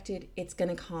expected. It's going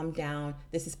to calm down.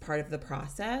 This is part of the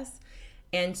process.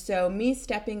 And so me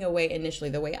stepping away initially,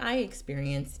 the way I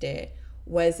experienced it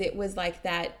was like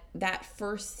that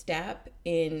first step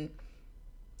in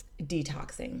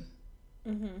detoxing,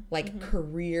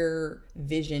 career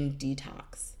vision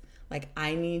detox. Like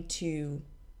I need to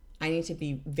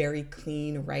be very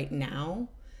clean right now,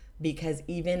 because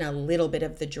even a little bit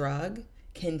of the drug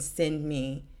can send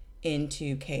me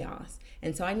into chaos.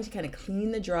 And so I need to kind of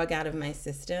clean the drug out of my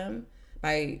system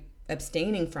by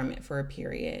abstaining from it for a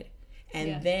period.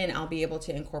 And then I'll be able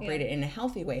to incorporate it in a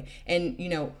healthy way. And, you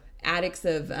know, addicts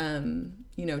of,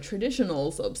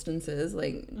 traditional substances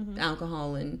like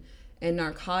alcohol and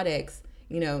narcotics,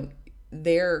 you know,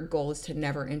 their goal is to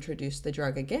never introduce the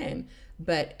drug again.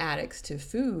 But addicts to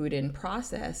food and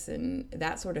process and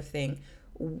that sort of thing,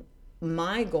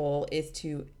 my goal is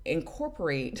to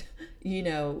incorporate, you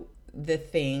know,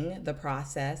 the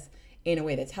process in a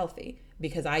way that's healthy,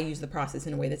 because I use the process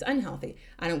in a way that's unhealthy.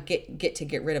 I don't get to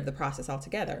get rid of the process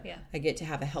altogether. Yeah. I get to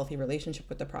have a healthy relationship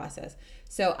with the process.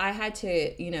 So I had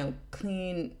to, you know,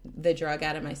 clean the drug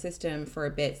out of my system for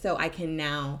a bit so I can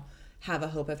now have a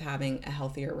hope of having a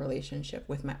healthier relationship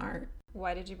with my art.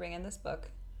 Why did you bring in this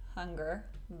book, Hunger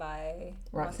by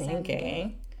Roxane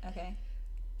Gay? Okay.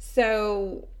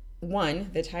 So,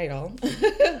 one, the title,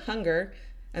 Hunger,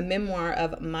 a memoir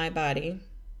of my body.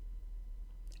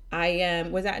 I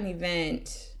was at an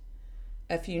event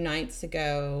a few nights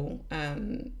ago,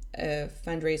 a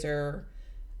fundraiser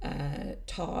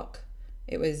talk.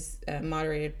 It was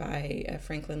moderated by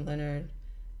Franklin Leonard,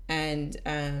 and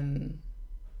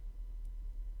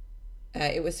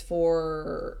it was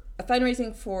for a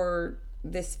fundraising for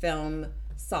this film,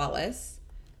 Solace,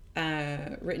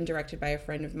 written, directed by a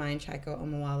friend of mine, Chico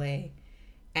Omawale.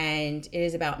 And it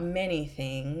is about many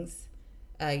things.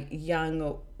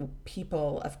 Young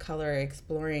people of color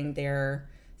exploring their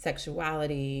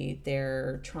sexuality,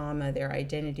 their trauma, their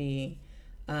identity,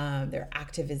 their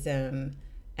activism.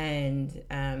 And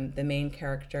the main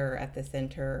character at the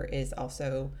center is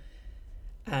also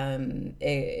coming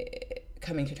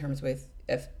to terms with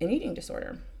an eating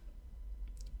disorder.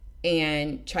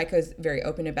 And Chico's very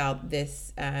open about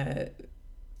this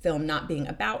film not being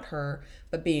about her,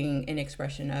 but being an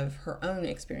expression of her own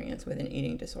experience with an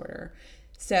eating disorder.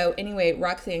 So anyway,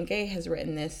 Roxane Gay has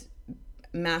written this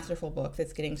masterful book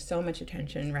that's getting so much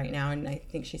attention right now. And I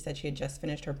think she said she had just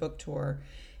finished her book tour,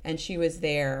 and she was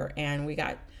there. And we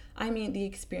got, the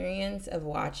experience of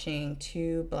watching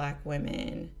two Black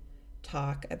women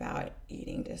talk about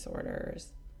eating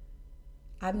disorders.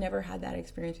 I've never had that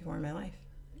experience before in my life.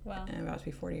 Wow. And I'm about to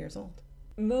be 40 years old.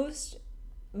 Most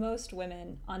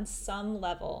women on some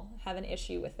level have an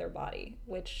issue with their body,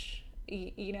 which,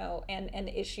 you know, and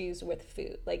issues with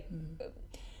food. Like,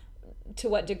 to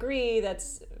what degree,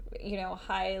 that's, you know,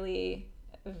 highly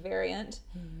variant.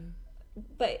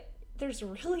 But there's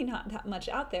really not that much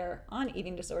out there on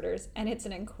eating disorders, and it's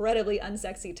an incredibly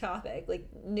unsexy topic. Like,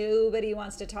 nobody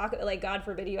wants to talk about, like, God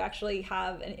forbid you actually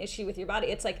have an issue with your body.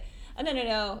 It's like, oh,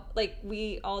 no, like,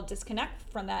 we all disconnect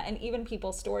from that. And even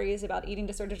people's stories about eating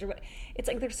disorders, it's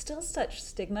like there's still such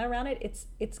stigma around it.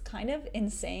 It's kind of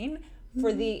insane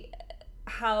for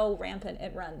how rampant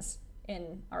it runs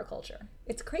in our culture.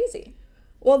 It's crazy.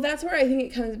 Well, that's where I think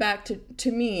it comes back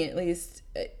to me, at least,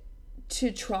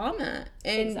 to trauma.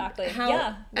 And exactly.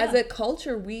 How as a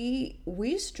culture we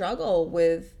struggle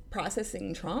with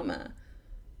processing trauma.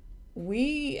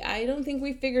 I don't think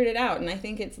we figured it out, and I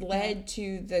think it's led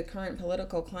to the current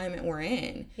political climate we're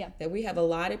in. Yeah. That we have a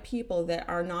lot of people that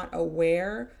are not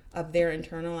aware of their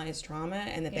internalized trauma,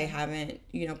 and that they haven't,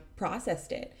 you know,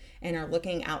 processed it, and are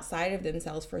looking outside of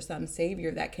themselves for some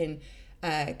savior that can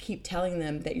keep telling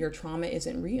them that your trauma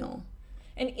isn't real.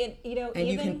 And you know, and even,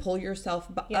 you can pull yourself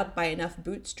up by enough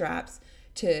bootstraps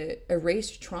to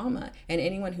erase trauma. And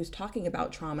anyone who's talking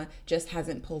about trauma just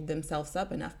hasn't pulled themselves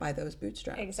up enough by those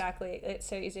bootstraps. Exactly. It's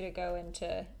so easy to go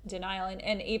into denial.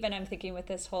 And even I'm thinking with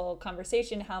this whole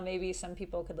conversation, how maybe some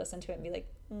people could listen to it and be like,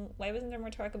 why wasn't there more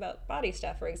talk about body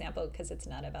stuff, for example? Because it's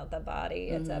not about the body,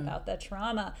 it's about the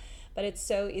trauma. But it's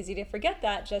so easy to forget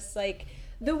that, just like...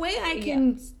 The way I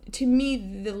can, to me,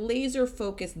 the laser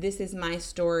focus, this is my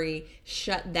story,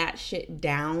 shut that shit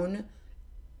down,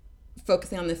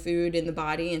 focusing on the food and the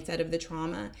body instead of the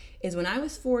trauma, is when I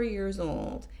was 4 years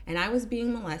old and I was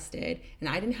being molested and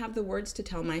I didn't have the words to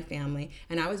tell my family,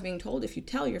 and I was being told, if you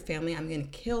tell your family, I'm going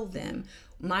to kill them.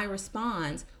 My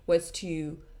response was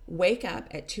to wake up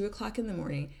at 2 o'clock in the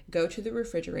morning, go to the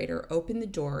refrigerator, open the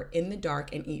door in the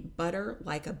dark, and eat butter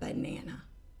like a banana.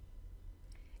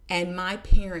 And my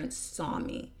parents saw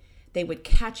me. They would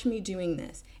catch me doing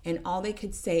this, and all they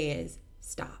could say is,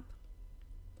 stop.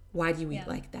 Why do you eat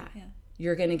like that? Yeah.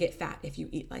 You're going to get fat if you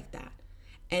eat like that.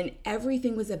 And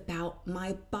everything was about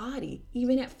my body.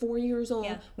 Even at 4 years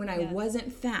old, when I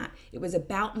wasn't fat, it was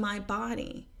about my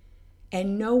body.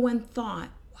 And no one thought,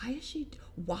 why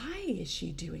is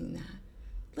she doing that?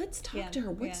 Let's talk to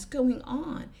her. What's going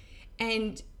on?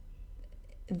 And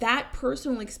that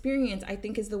personal experience, I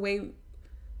think, is the way,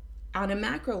 on a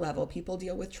macro level, people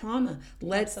deal with trauma.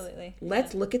 Let's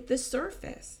look at the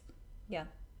surface. Yeah.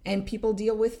 And people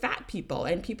deal with fat people,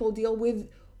 and people deal with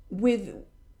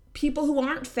people who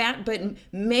aren't fat but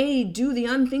may do the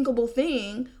unthinkable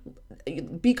thing,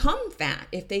 become fat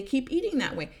if they keep eating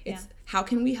that way. It's how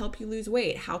can we help you lose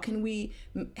weight? How can we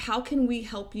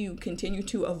help you continue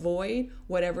to avoid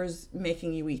whatever's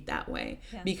making you eat that way?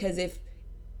 Yeah. Because if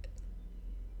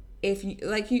you,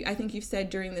 I think you've said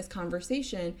during this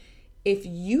conversation, if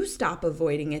you stop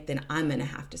avoiding it, then I'm going to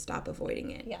have to stop avoiding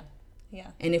it. Yeah.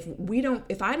 Yeah. And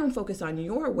if I don't focus on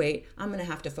your weight, I'm going to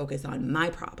have to focus on my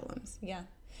problems. Yeah.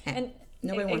 And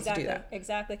nobody wants to do that.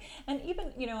 Exactly. And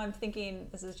even, I'm thinking,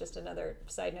 this is just another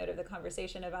side note of the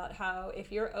conversation about how if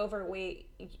you're overweight,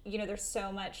 there's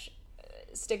so much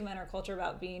stigma in our culture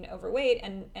about being overweight,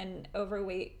 and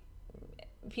overweight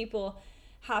people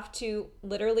have to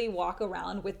literally walk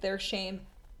around with their shame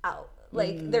out.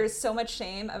 Like there's so much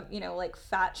shame of, like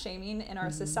fat shaming in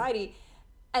our society.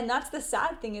 And that's the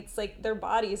sad thing. It's like their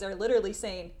bodies are literally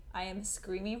saying, I am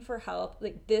screaming for help.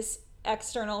 Like this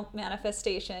external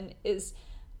manifestation is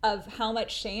of how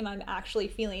much shame I'm actually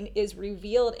feeling is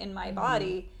revealed in my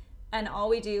body. And all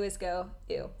we do is go,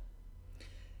 ew.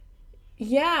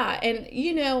 Yeah. And,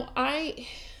 I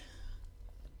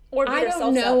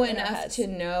don't know enough to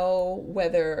know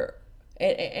whether,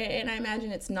 and I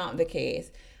imagine it's not the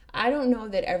case. I don't know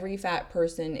that every fat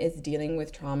person is dealing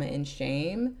with trauma and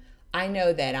shame. I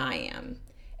know that I am.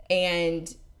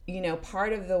 And,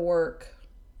 part of the work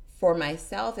for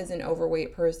myself as an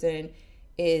overweight person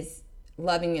is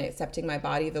loving and accepting my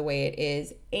body the way it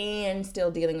is and still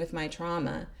dealing with my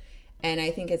trauma. And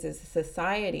I think as a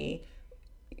society,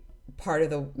 part of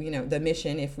the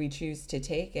mission, if we choose to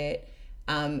take it,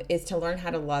 is to learn how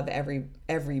to love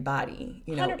everybody,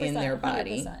 in their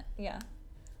body. 100%, yeah.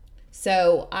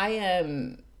 So I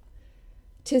am,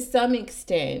 to some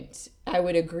extent, I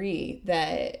would agree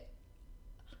that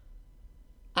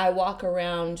I walk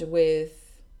around with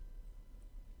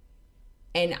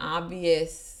an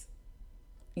obvious,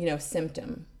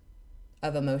 symptom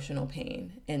of emotional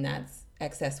pain, and that's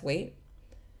excess weight,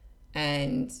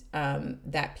 and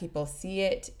that people see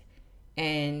it,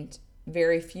 and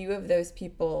very few of those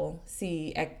people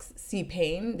see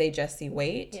pain. They just see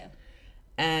weight. Yeah.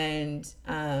 And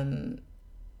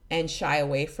shy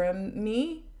away from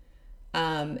me.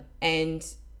 And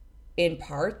in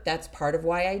part, that's part of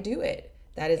why I do it.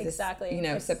 That is exactly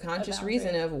this, subconscious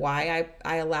reason of why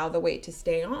I allow the weight to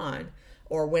stay on,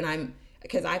 or when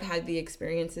because I've had the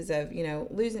experiences of,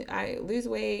 I lose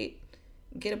weight,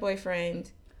 get a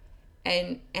boyfriend,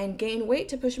 and gain weight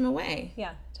to push him away.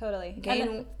 Yeah, totally.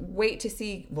 Gain weight to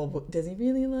see, well, does he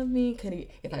really love me? Could he,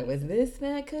 if I was this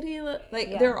fat, could he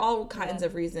there are all kinds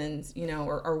of reasons,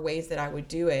 or ways that I would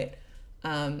do it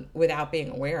without being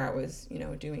aware I was,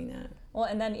 doing that. Well,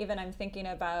 and then even I'm thinking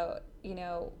about,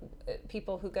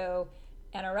 people who go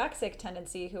anorexic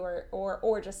tendency who are,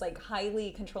 or just like highly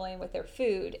controlling with their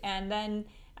food. And then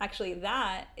actually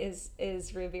that is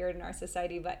revered in our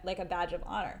society, but like a badge of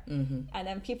honor. Mm-hmm. And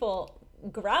then people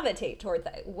gravitate toward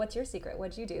that. What's your secret?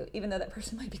 What'd you do? Even though that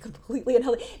person might be completely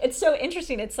unhealthy. It's so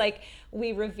interesting. It's like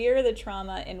we revere the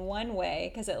trauma in one way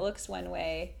because it looks one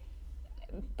way,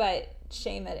 but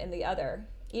shame it in the other.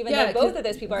 Even though both of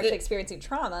those people are actually experiencing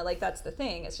trauma, like that's the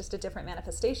thing. It's just a different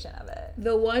manifestation of it.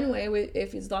 The one way,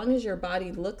 as long as your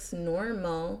body looks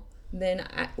normal, then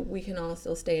we can all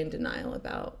still stay in denial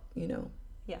about,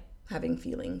 Yeah. having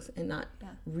feelings and not Yeah.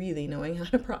 really knowing how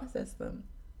to process them.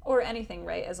 Or anything,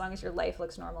 right? As long as your life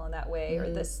looks normal in that way,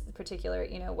 or this particular,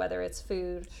 whether it's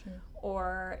food,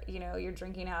 or your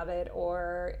drinking habit,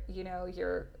 or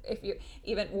if you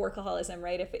even workaholism,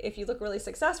 right? If you look really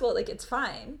successful, like, it's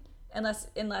fine,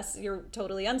 unless you're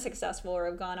totally unsuccessful or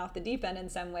have gone off the deep end in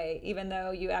some way, even though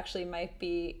you actually might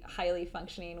be highly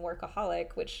functioning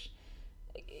workaholic, which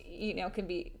can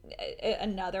be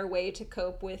another way to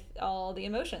cope with all the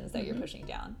emotions that you're pushing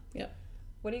down. Yep.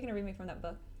 What are you going to read me from that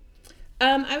book?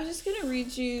 I was just going to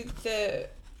read you the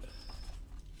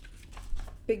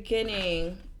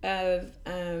beginning of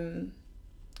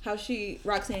how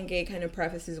Roxane Gay kind of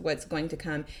prefaces what's going to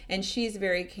come. And she's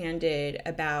very candid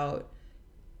about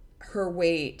her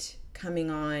weight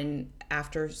coming on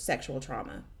after sexual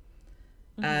trauma.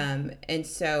 And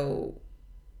so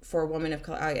for a woman of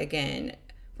color,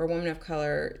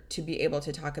 to be able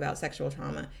to talk about sexual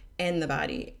trauma and the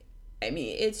body, I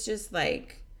mean, it's just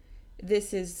like,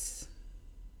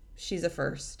 she's a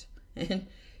first, and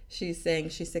she's saying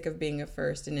she's sick of being a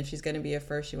first, and if she's going to be a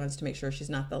first, she wants to make sure she's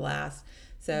not the last.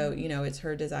 So it's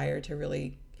her desire to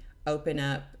really open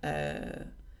up a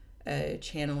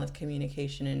channel of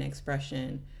communication and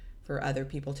expression for other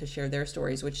people to share their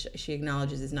stories, which she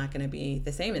acknowledges is not going to be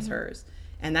the same as hers.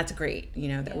 And that's great,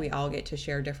 that we all get to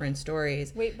share different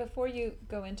stories. Wait, before you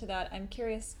go into that, I'm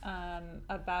curious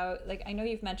about, like, I know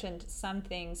you've mentioned some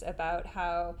things about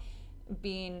how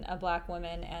being a Black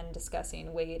woman and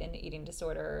discussing weight and eating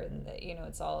disorder, and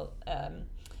it's all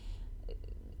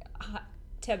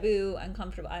taboo,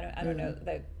 uncomfortable. I don't know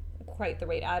quite the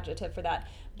right adjective for that,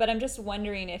 but I'm just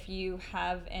wondering if you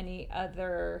have any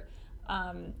other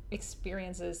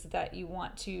experiences that you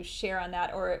want to share on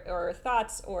that, or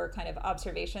thoughts or kind of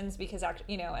observations, because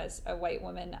as a white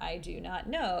woman, I do not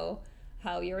know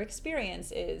how your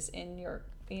experience is in your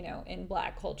in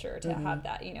Black culture to have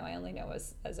that. I only know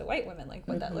as a white woman, like,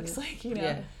 what that looks like.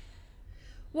 Yeah.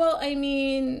 Well, I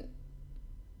mean,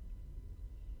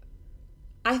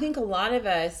 I think a lot of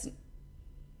us,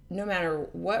 no matter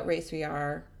what race we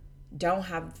are, don't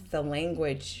have the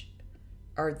language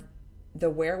or the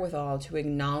wherewithal to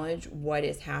acknowledge what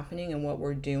is happening and what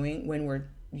we're doing when we're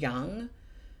young.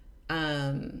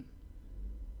 If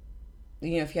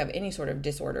you have any sort of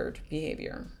disordered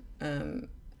behavior.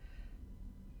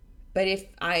 But if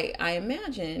I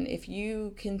imagine if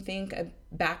you can think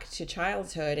back to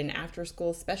childhood and after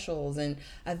school specials and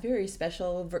a very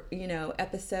special,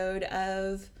 episode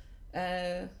of,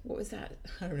 what was that?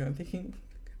 I don't know. I'm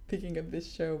thinking of this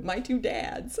show, My Two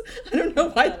Dads. I don't know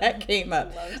why that came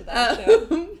up. Loved that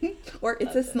show. Or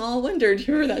It's a Small Wonder. Do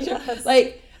you remember that show? Yes.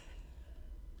 Like,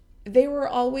 they were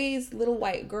always little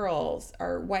white girls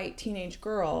or white teenage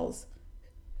girls.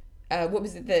 What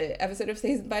was it? The episode of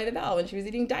Saved by the Bell when she was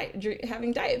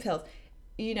having diet pills.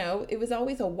 It was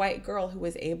always a white girl who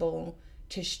was able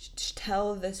to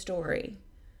tell the story,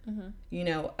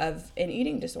 of an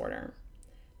eating disorder.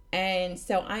 And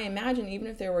so I imagine even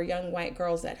if there were young white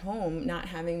girls at home not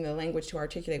having the language to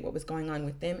articulate what was going on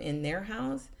with them in their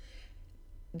house,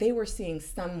 they were seeing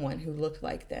someone who looked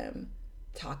like them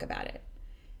talk about it.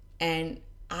 And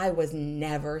I was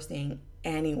never seeing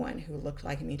anyone who looked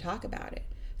like me talk about it.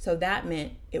 So that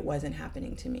meant it wasn't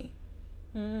happening to me.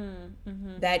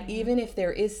 That even if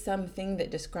there is something that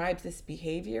describes this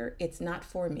behavior, it's not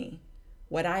for me.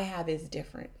 What I have is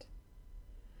different.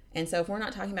 And so if we're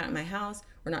not talking about it in my house,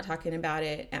 we're not talking about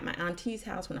it at my auntie's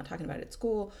house, we're not talking about it at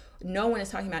school, no one is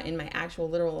talking about it in my actual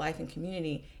literal life and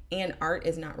community, and art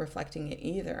is not reflecting it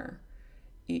either,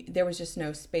 there was just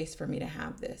no space for me to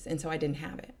have this. And so I didn't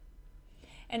have it.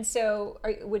 And so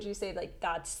would you say, like,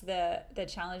 that's the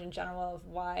challenge in general of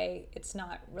why it's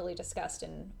not really discussed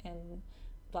in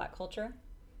Black culture?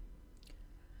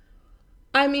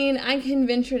 I mean, I can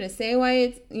venture to say why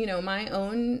it's, my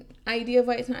own idea of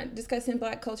why it's not discussed in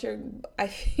Black culture. I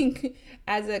think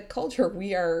as a culture,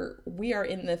 we are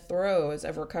in the throes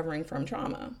of recovering from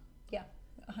trauma. Yeah,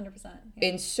 100%. Yeah.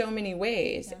 In so many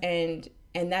ways. Yeah.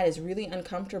 And that is really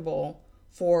uncomfortable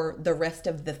for the rest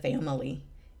of the family,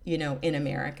 in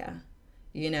America.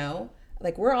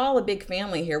 Like, we're all a big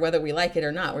family here, whether we like it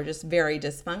or not. We're just very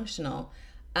dysfunctional.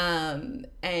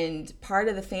 And part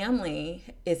of the family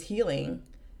is healing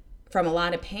from a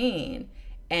lot of pain.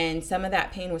 And some of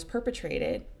that pain was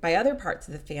perpetrated by other parts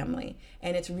of the family.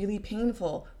 And it's really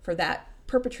painful for that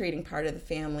perpetrating part of the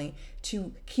family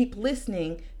to keep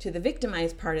listening to the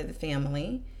victimized part of the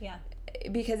family. Yeah.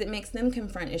 Because it makes them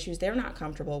confront issues they're not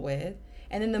comfortable with.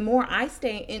 And then the more I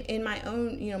stay in my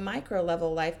own, micro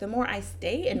level life, the more I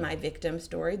stay in my victim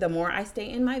story, the more I stay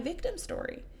in my victim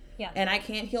story. Yeah. And I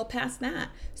can't heal past that.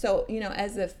 So, you know,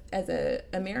 as a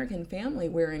American family,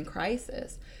 we're in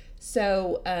crisis.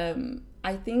 So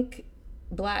I think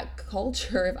Black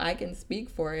culture, if I can speak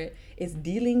for it, is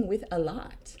dealing with a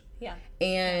lot. Yeah.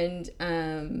 And,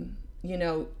 you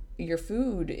know, your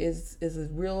food is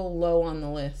real low on the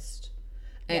list.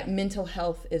 And mental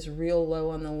health is real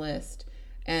low on the list.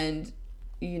 And,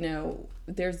 you know,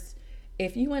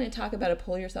 if you want to talk about a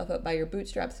pull yourself up by your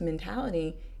bootstraps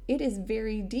mentality, it is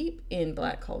very deep in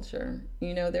Black culture.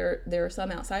 You know, there are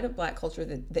some outside of Black culture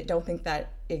that don't think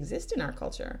that exists in our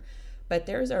culture. But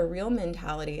there's a real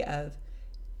mentality of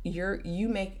you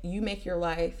make your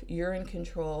life, you're in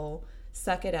control,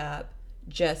 suck it up,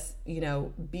 just, you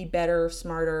know, be better,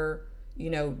 smarter, you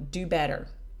know, do better.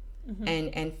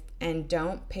 And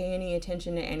don't pay any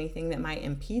attention to anything that might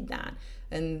impede that.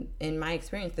 And in my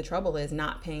experience, the trouble is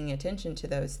not paying attention to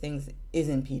those things is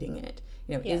impeding it.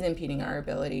 You know, is impeding our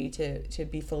ability to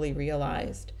be fully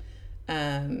realized.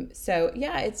 So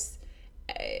yeah,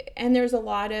 and there's a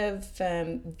lot of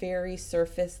very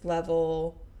surface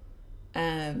level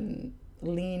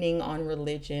leaning on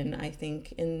religion, I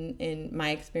think, in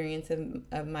my experience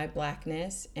of my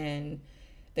Blackness. And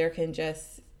there can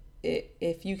just,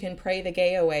 if you can pray the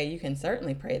gay away, you can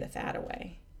certainly pray the fat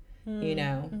away, you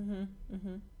know.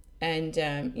 And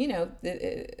you know,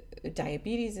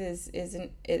 diabetes is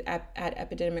at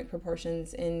epidemic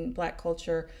proportions in Black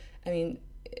culture. I mean,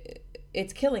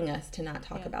 it's killing us to not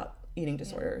talk about eating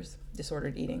disorders,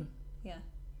 disordered eating.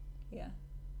 Yeah.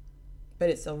 But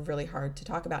it's still really hard to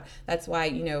talk about. That's why,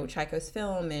 you know, Chico's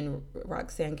film and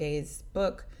Roxane Gay's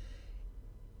book,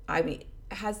 I mean,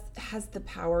 has the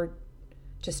power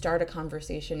to start a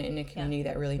conversation in a community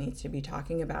that really needs to be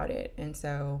talking about it. And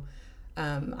so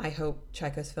I hope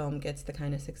Chico's film gets the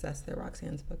kind of success that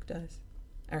Roxane's book does,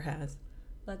 or has.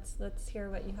 Let's hear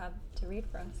what you have to read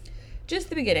for us. Just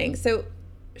the beginning. So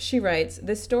she writes,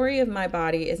 "The story of my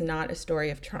body is not a story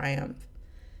of triumph.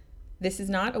 This is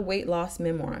not a weight loss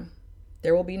memoir.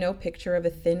 There will be no picture of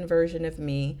a thin version of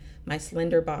me, my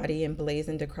slender body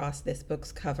emblazoned across this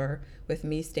book's cover, with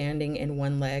me standing in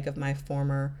one leg of my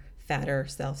former, fatter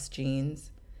self's jeans.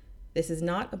 This is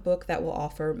not a book that will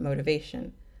offer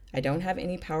motivation. I don't have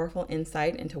any powerful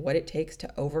insight into what it takes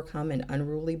to overcome an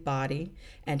unruly body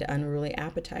and unruly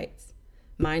appetites.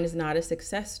 Mine is not a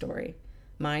success story.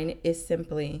 Mine is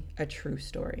simply a true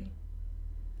story.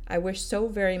 I wish so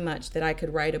very much that I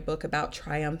could write a book about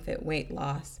triumphant weight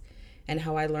loss and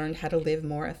how I learned how to live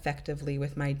more effectively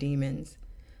with my demons.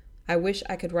 I wish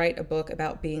I could write a book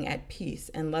about being at peace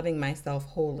and loving myself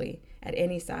wholly, at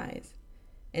any size.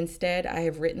 Instead, I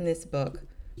have written this book,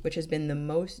 which has been the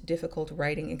most difficult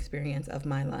writing experience of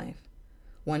my life,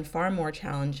 one far more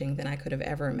challenging than I could have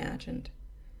ever imagined.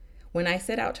 When I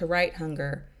set out to write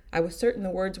Hunger, I was certain the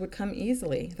words would come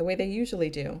easily, the way they usually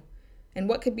do. And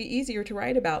what could be easier to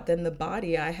write about than the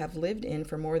body I have lived in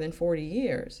for more than 40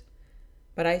 years?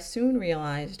 But I soon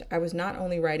realized I was not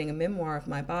only writing a memoir of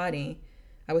my body,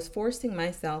 I was forcing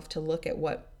myself to look at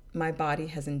what my body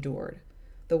has endured,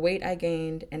 the weight I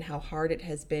gained, and how hard it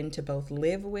has been to both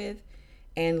live with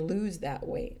and lose that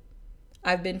weight.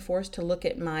 I've been forced to look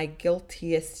at my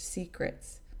guiltiest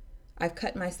secrets. I've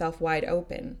cut myself wide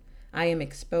open. I am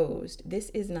exposed. This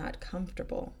is not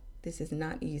comfortable. This is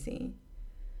not easy.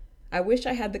 I wish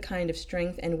I had the kind of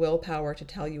strength and willpower to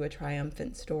tell you a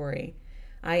triumphant story.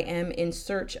 I am in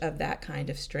search of that kind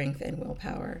of strength and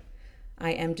willpower.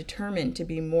 I am determined to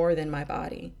be more than my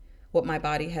body, what my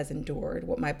body has endured,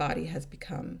 what my body has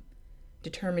become.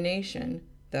 Determination,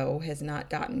 though, has not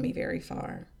gotten me very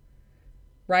far.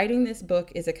 Writing this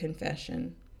book is a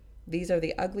confession. These are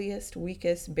the ugliest,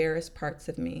 weakest, barest parts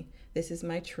of me. This is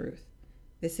my truth.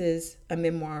 This is a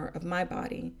memoir of my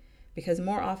body, because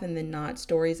more often than not,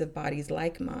 stories of bodies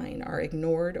like mine are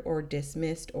ignored or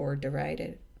dismissed or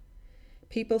derided.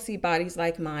 People see bodies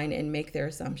like mine and make their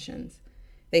assumptions.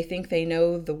 They think they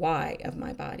know the why of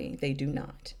my body. They do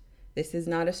not. This is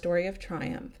not a story of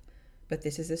triumph, but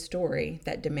this is a story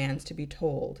that demands to be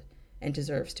told and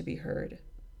deserves to be heard.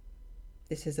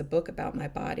 This is a book about my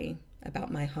body,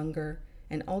 about my hunger,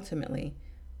 and ultimately,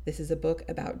 this is a book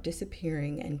about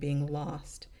disappearing and being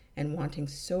lost and wanting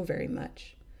so very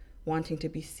much, wanting to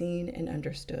be seen and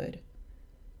understood.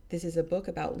 This is a book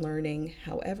about learning,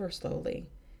 however slowly,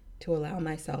 to allow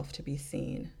myself to be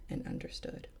seen and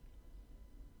understood.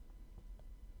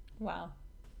 Wow.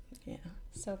 Yeah.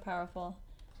 So powerful.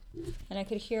 And I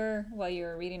could hear while you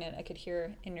were reading it, I could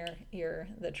hear in your ear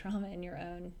the trauma in your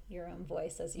own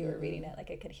voice as you were reading it. Like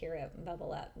I could hear it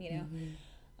bubble up, you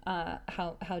know,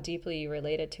 how deeply you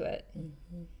related to it.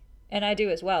 And I do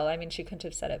as well. I mean, she couldn't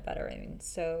have said it better. I mean,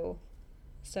 so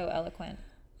eloquent.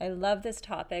 I love this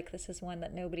topic. This is one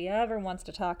that nobody ever wants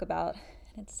to talk about,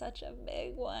 and it's such a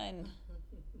big one.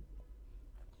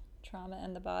 Trauma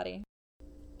and the body.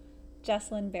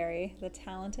 Jessalyn Berry, the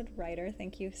talented writer,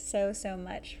 thank you so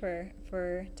much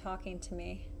for talking to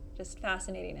me. Just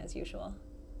fascinating as usual.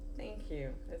 Thank you.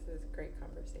 This is a great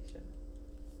conversation.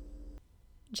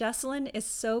 Jessalyn is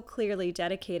so clearly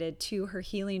dedicated to her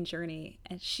healing journey,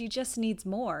 and she just needs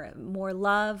more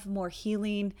love, more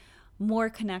healing,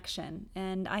 more connection.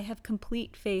 And I have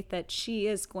complete faith that she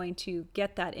is going to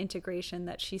get that integration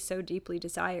that she so deeply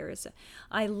desires.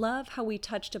 I love how we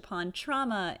touched upon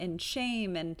trauma and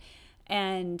shame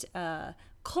and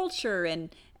culture and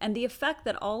the effect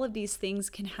that all of these things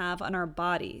can have on our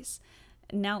bodies.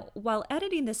 Now, while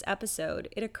editing this episode,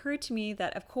 it occurred to me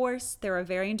that, of course, there are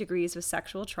varying degrees of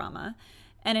sexual trauma.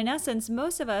 And in essence,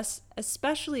 most of us,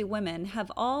 especially women,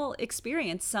 have all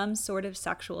experienced some sort of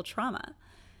sexual trauma.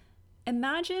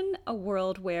 Imagine a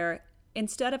world where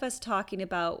instead of us talking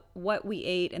about what we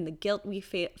ate and the guilt we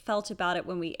felt about it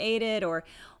when we ate it or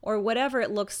whatever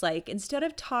it looks like, instead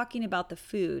of talking about the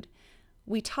food,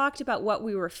 we talked about what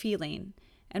we were feeling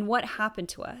and what happened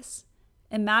to us.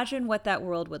 Imagine what that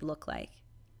world would look like.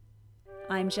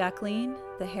 I'm Jacqueline,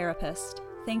 the Therapist.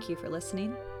 Thank you for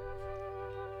listening.